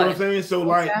what I'm saying? So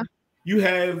like you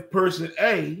have person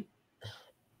A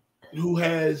who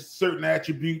has certain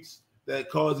attributes that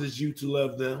causes you to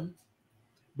love them,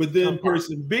 but then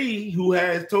person B who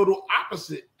has total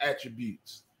opposite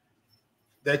attributes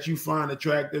that you find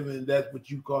attractive, and that's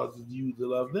what you causes you to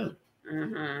love them.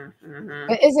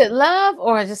 Is it love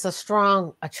or just a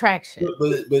strong attraction?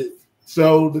 But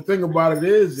so the thing about it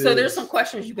is, there's some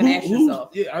questions you can ask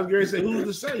yourself. Yeah, I was going to say, who's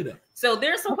to say that? So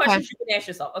there's some questions you can ask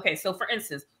yourself. Okay, so for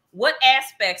instance, what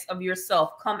aspects of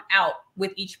yourself come out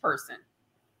with each person?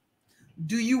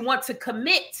 Do you want to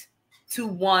commit to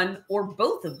one or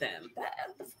both of them?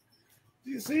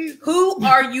 You see, who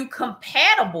are you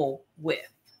compatible with?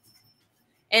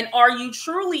 And are you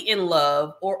truly in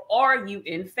love, or are you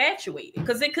infatuated?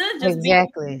 Because it could just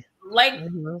be like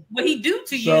what he do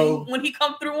to you when he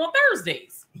come through on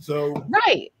Thursdays. So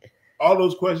all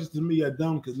those questions to me are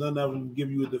dumb because none of them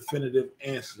give you a definitive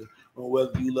answer on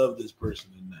whether you love this person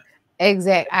or not.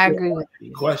 Exactly, I agree with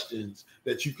you. Questions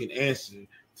that you can answer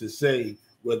to say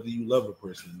whether you love a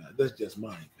person or not. That's just my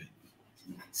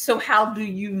opinion. So how do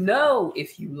you know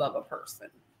if you love a person?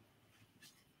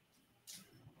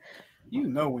 You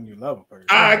know when you love a person.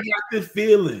 I got the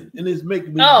feeling, and it's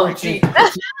making me. Oh, gee.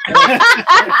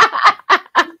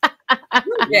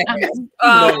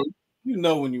 You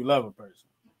know when you love a person.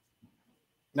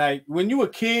 Like when you a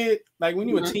kid, like when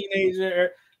you a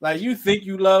teenager, like you think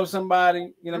you love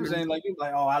somebody. You know what I'm saying? Like you're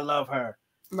like, oh, I love her.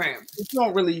 Right. You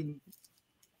don't really. You know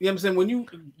what I'm saying? When you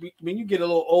get a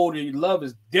little older, your love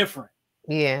is different.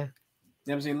 Yeah. You know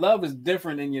what I'm saying? Love is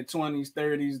different in your 20s,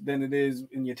 30s than it is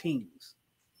in your teens.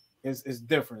 It's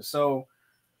different. So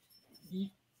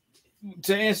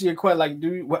to answer your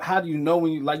question, like, how do you know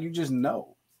when you just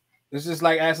know? It's just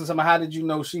like asking somebody, how did you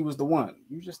know she was the one?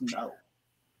 You just know.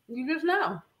 You just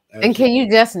know. And can you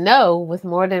just know with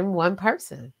more than one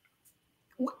person?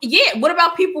 Yeah. What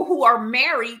about people who are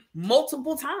married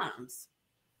multiple times?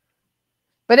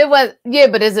 But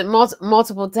but is it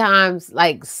multiple times,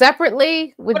 like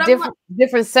separately with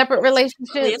different separate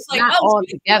relationships? It's like, not all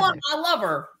together. I love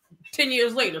her. 10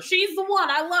 years later, she's the one.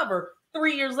 I love her.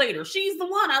 3 years later, she's the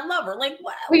one. I love her. Like,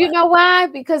 what? Well, you know why?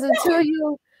 Because until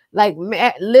you like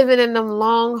living in them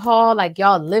long haul, like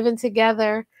y'all living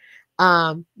together,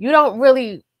 you don't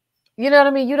really, you know what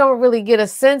I mean? You don't really get a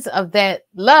sense of that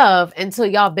love until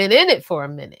y'all been in it for a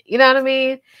minute. You know what I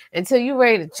mean? Until you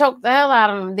ready to choke the hell out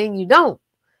of them, then you don't.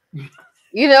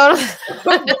 You know,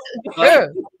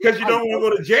 because you don't want to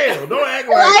go to jail. Don't act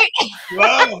like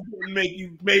love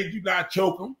made you not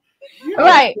choke them.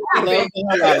 Right. You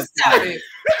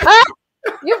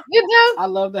do? I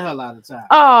love the hell out of time.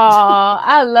 Oh,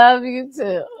 I love you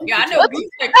too. Yeah, I know. You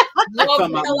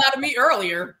loved the hell out of me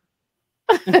earlier.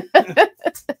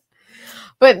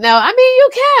 But no, I mean, you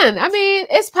can. I mean,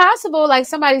 it's possible. Like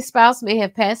somebody's spouse may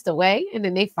have passed away, and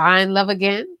then they find love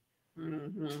again.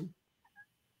 Mm-hmm.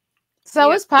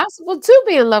 So it's possible to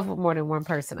be in love with more than one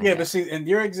person. I guess. But see, in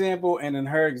your example and in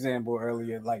her example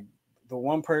earlier, like the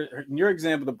one person, in your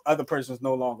example, the other person is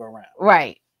no longer around.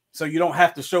 Right. So you don't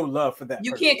have to show love for that.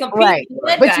 You person. can't compete. Right.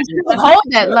 But you still hold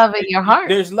that love in your heart.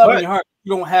 There's love in your heart.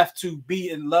 You don't have to be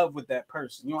in love with that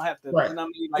person. You don't have to. Right. You know what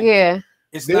I mean?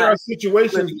 Like, there are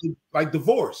situations like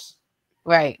divorce.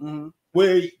 Right. Mm-hmm.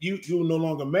 Where you're no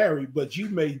longer married, but you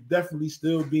may definitely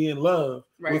still be in love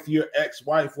with your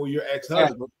ex-wife or your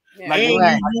ex-husband. Yeah. And you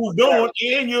moved on,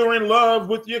 and you're in love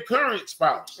with your current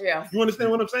spouse. Yeah. You understand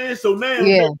what I'm saying? So now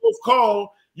they both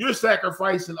call, you're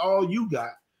sacrificing all you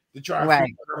got to try to figure out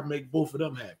how to make both of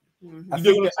them happy. Mm-hmm. You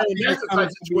know what I'm saying? That's the type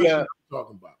of situation I'm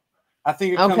talking about. I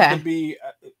think it comes to be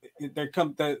there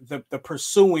comes the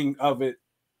pursuing of it.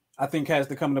 I think has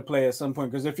to come into play at some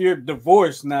point, because if you're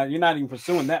divorced now, you're not even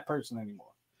pursuing that person anymore.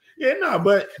 Yeah, no,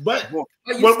 but what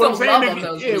I'm saying, even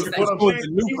though you're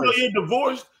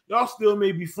divorced, y'all still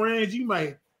may be friends. You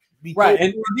might be right,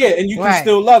 and you can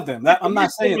still love them. I'm not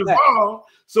saying involved, that.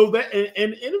 So that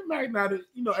and it might not,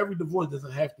 every divorce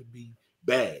doesn't have to be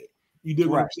bad. You dig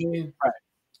what I'm saying? Right.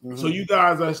 Mm-hmm. So you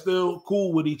guys are still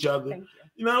cool with each other.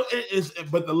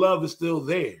 But the love is still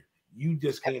there. You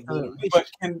just can't do it. But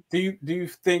do you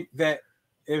think that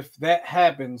if that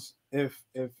happens, if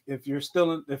you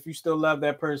still love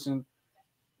that person,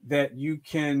 that you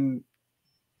can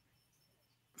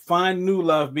find new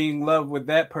love being in love with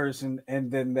that person,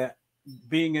 and then that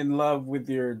being in love with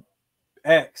your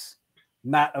ex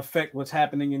not affect what's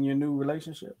happening in your new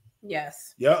relationship?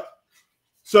 Yes. Yep.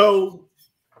 So,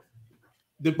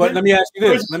 but let me ask you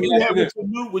this: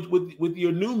 with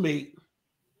your new mate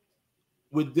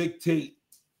would dictate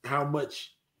how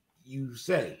much you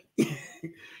say.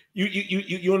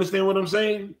 You understand what I'm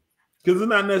saying? Because it's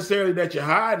not necessarily that you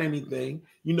hide anything.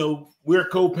 We're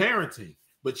co-parenting,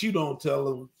 but you don't tell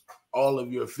them all of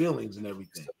your feelings and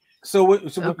everything. So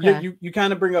you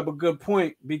kind of bring up a good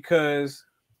point, because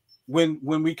when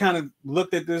we kind of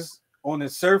looked at this on the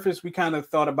surface, we kind of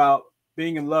thought about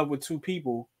being in love with two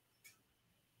people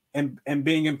and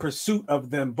being in pursuit of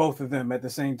them, both of them at the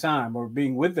same time, or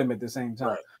being with them at the same time.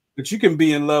 Right. But you can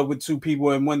be in love with two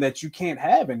people and one that you can't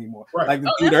have anymore. Right. Like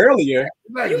the dude earlier.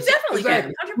 You definitely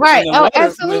can. Right. Oh,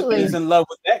 absolutely. He's in love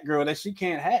with that girl that she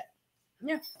can't have.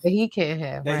 Yeah. That he can't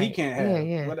have. That he can't have.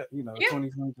 Yeah.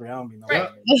 2023. I don't be right.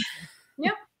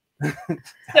 Yep.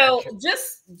 So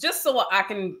just so I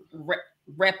can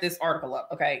wrap this article up,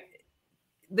 okay?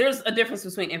 There's a difference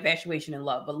between infatuation and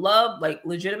love, but love, like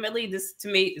legitimately, this to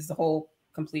me is the whole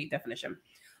complete definition.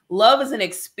 Love is an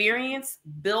experience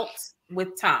built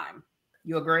with time.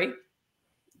 You agree?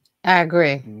 I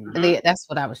agree. Mm-hmm. That's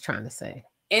what I was trying to say.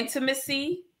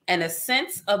 Intimacy and a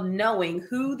sense of knowing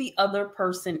who the other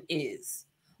person is.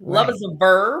 Right. Love is a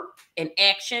verb, an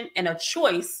action, and a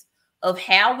choice of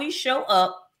how we show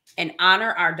up and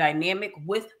honor our dynamic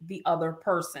with the other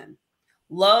person.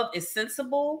 Love is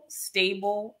sensible,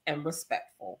 stable, and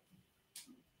respectful.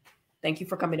 Thank you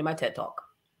for coming to my TED Talk.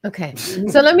 Okay.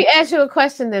 So let me ask you a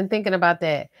question then, thinking about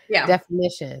that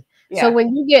definition. Yeah. So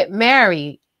when you get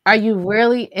married, are you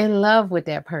really in love with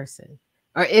that person?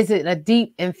 Or is it a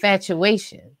deep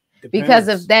infatuation? Depends. Because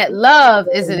if that love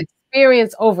is an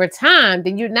experience over time,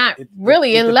 then you're not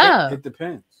really in love. It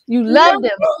depends. You love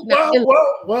them.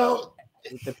 Well,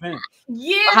 it depends.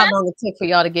 Yeah. How long it took for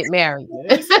y'all to get married?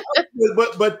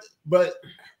 but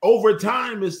over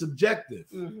time is subjective.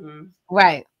 Mm-hmm.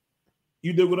 Right.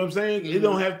 You dig what I'm saying? Mm-hmm. It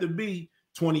don't have to be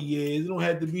 20 years. It don't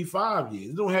have to be 5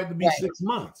 years. It don't have to be Right. 6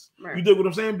 months. Right. You dig what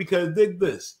I'm saying? Because dig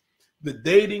this. The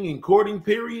dating and courting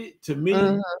period, to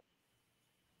me,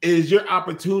 is your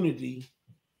opportunity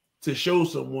to show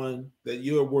someone that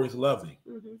you're worth loving.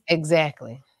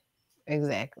 Exactly.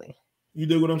 Exactly. You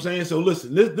dig what I'm saying? So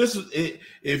listen, this is it.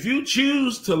 If you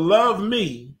choose to love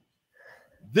me,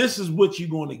 this is what you're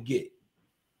going to get.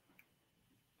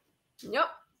 Yep.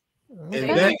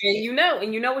 Okay. And you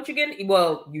know what you're getting.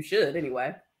 Well, you should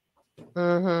anyway.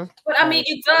 Mm-hmm. But I mean,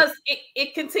 it does.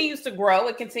 It continues to grow.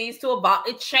 It continues to evolve.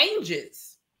 It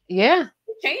changes. Yeah.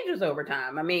 It changes over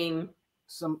time. I mean,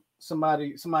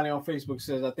 somebody on Facebook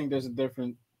says, I think there's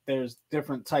different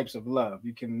types of love.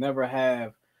 You can never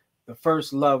have the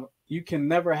first love. You can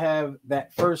never have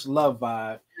that first love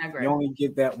vibe. You only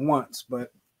get that once.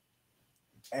 But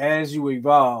as you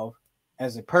evolve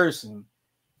as a person,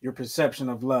 your perception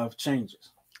of love changes.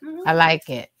 I like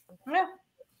it. Yeah.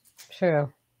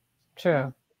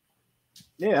 True.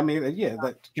 Yeah, I mean, yeah,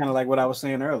 that's kind of like what I was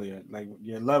saying earlier. Like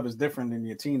your love is different in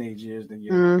your teenage years than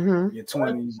your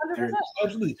 20s, 30s.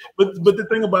 Absolutely. But the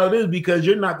thing about it is because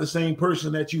you're not the same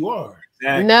person that you are.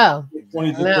 Exactly. No.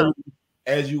 20s to 30s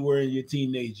as you were in your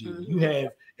teenage years. You have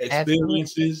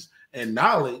experiences and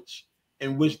knowledge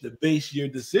in which to base your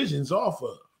decisions off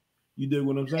of. You dig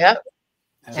what I'm saying? Yep.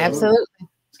 Absolutely.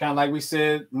 It's kind of like we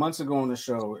said months ago on the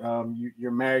show.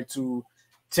 You're married to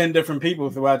 10 different people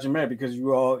throughout your marriage because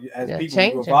you all, as people,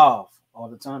 you evolve all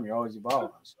the time. You're always evolving.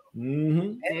 So.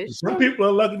 Some people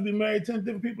are lucky to be married to 10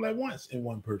 different people at once in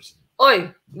one person.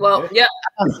 Well, yeah.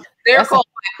 They're called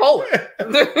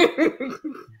bipolar.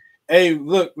 Hey,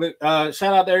 look, shout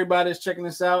out to everybody that's checking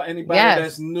this out. Anybody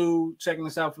that's new, checking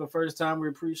this out for the first time, we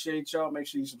appreciate y'all. Make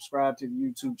sure you subscribe to the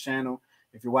YouTube channel.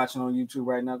 If you're watching on YouTube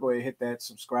right now, go ahead and hit that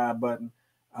subscribe button.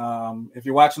 If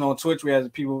you're watching on Twitch, we have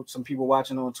some people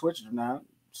watching on Twitch now.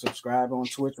 Subscribe on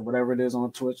Twitch or whatever it is on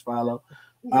Twitch, follow.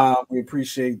 We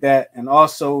appreciate that. And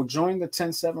also join the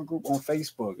 10-7 group on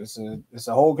Facebook. It's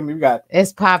a whole community. We got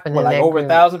it's popping in like that over group.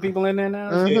 1,000 people in there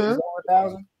now. Mm-hmm. Yeah, over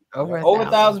 1,000. Over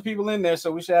 1,000 people in there, so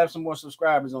we should have some more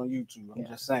subscribers on YouTube. I'm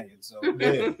just saying. So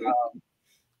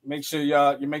make sure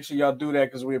y'all do that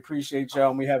because we appreciate y'all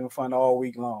and we having fun all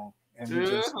week long. And we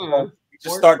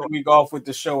just start the week off with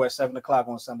the show at 7:00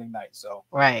 on Sunday night. So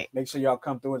make sure y'all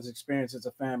come through and experience as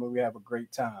a family. We have a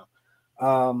great time.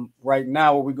 Right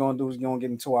now, what we're gonna do is gonna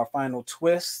get into our final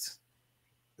twist.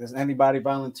 Does anybody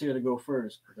volunteer to go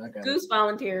first? Goose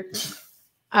volunteered.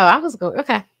 Oh, I was going.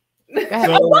 Okay. Go ahead.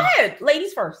 Go ahead.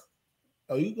 Ladies first.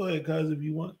 Oh, you go ahead, cuz, if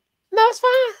you want. No, it's fine.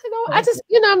 I just,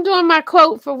 I'm doing my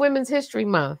quote for Women's History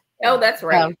Month. Oh, that's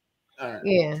right.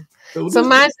 Yeah. So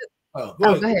mine's. Go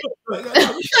ahead.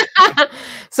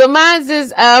 So mine's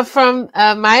is from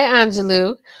Maya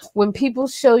Angelou. When people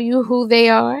show you who they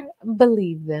are,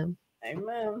 believe them.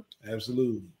 Amen.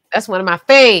 Absolutely. That's one of my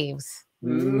faves.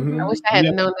 Mm-hmm. I wish I had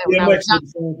known that when I was young.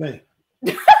 Same thing.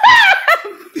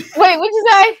 Wait, what'd you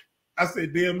say? I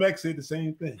said DMX said the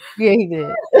same thing. Yeah, he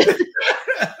did.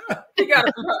 He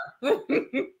got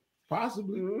it.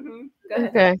 Possibly.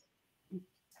 Okay.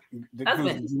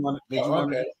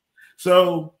 Okay.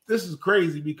 So this is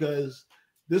crazy because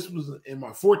this was in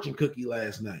my fortune cookie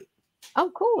last night.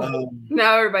 Oh, cool.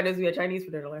 Now everybody knows we had Chinese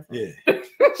for dinner last night. Yeah.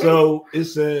 So it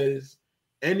says,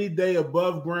 any day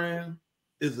above ground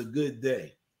is a good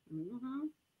day.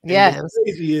 Yeah. What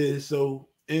crazy is, so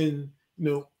in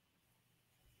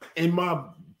my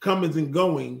comings and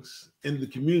goings in the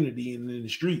community and in the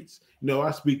streets,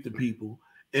 I speak to people.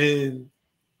 And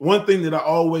one thing that I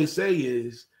always say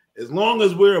is, as long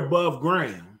as we're above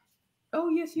ground,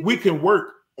 we can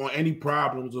work on any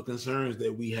problems or concerns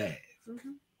that we have.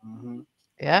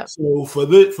 Yeah. So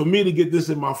for me to get this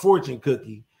in my fortune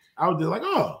cookie, I was just like,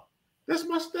 oh, that's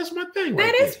my thing.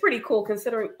 That is pretty cool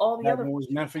considering all the other. That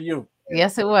was meant for you.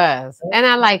 Yes, it was, and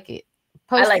I like it.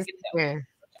 I like it somewhere.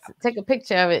 Take a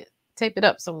picture of it. Tape it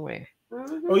up somewhere.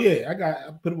 Oh yeah,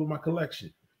 I put it with my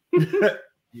collection.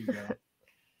 You go.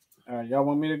 All right, y'all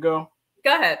want me to go?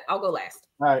 Go ahead. I'll go last.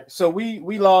 All right. So we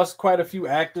lost quite a few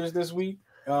actors this week.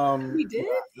 We did.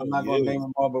 I'm not going to name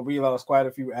them all, but we lost quite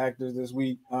a few actors this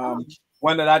week.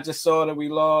 One that I just saw that we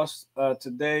lost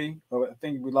today, or I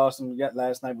think we lost him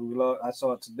last night, but I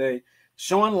saw it today.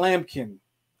 Sean Lampkin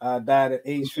died at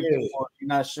age 54. You're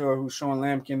not sure who Sean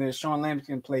Lampkin is. Sean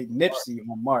Lampkin played Nipsey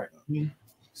on Martin.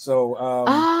 So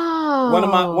one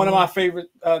of my favorite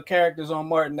characters on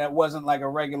Martin that wasn't like a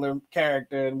regular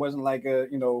character and wasn't like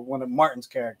one of Martin's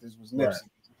characters was Nipsey. Right.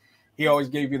 He always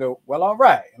gave you the all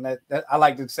right, and that I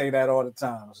like to say that all the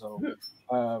time. So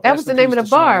that was the name of the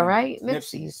bar, right?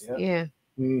 Nipsey's. Yeah.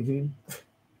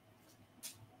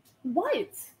 What?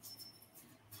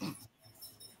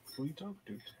 Who you talking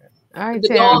to? All right, the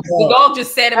dog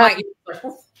just said in my ear.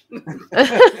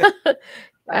 All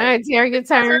right, Tara, your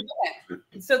turn.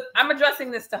 So I'm addressing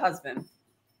this to husband.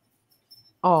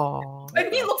 Oh,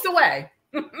 and he looks away.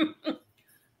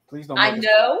 Please don't. I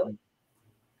know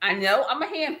I'm a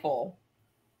handful,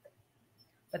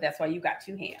 but that's why you got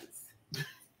two hands.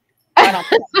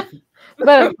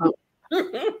 But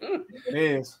it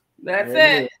is. That's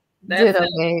it. That's it.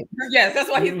 Okay. Yes, that's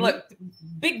why he's look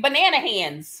big banana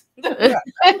hands.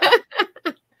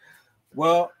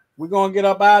 Well, we're gonna get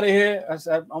up out of here.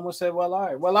 I almost said, well, all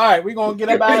right. We're gonna get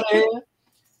up out of here.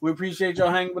 We appreciate y'all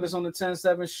hanging with us on the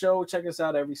 10-7 show. Check us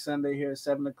out every Sunday here at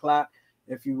 7 o'clock.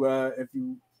 If you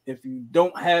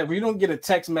don't get a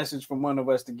text message from one of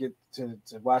us to get to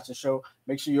watch the show,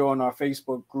 make sure you're on our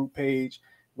Facebook group page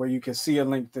where you can see a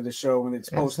link to the show, and it's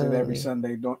posted every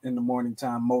Sunday in the morning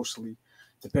time, mostly,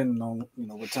 depending on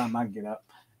what time I get up.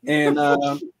 And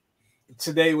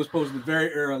today was posted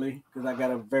very early because I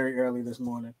got up very early this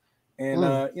morning. And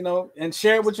and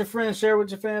share it with your friends, share it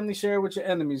with your family, share it with your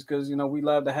enemies, because we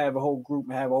love to have a whole group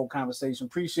and have a whole conversation.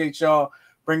 Appreciate y'all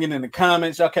bringing in the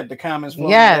comments. Y'all kept the comments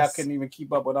flowing. I couldn't even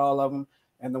keep up with all of them,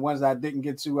 and the ones that I didn't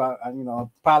get to, I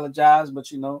apologize, but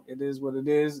it is what it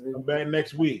is. Come back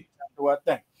next week. Do I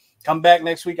think? Come back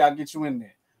next week. I'll get you in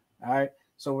there. All right.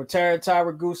 So with Tara,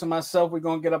 Tyra, Goose, and myself, we're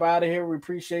gonna get up out of here. We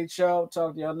appreciate y'all.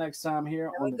 Talk to y'all next time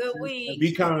here. Have a good week.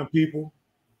 Be kind, people.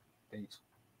 Peace.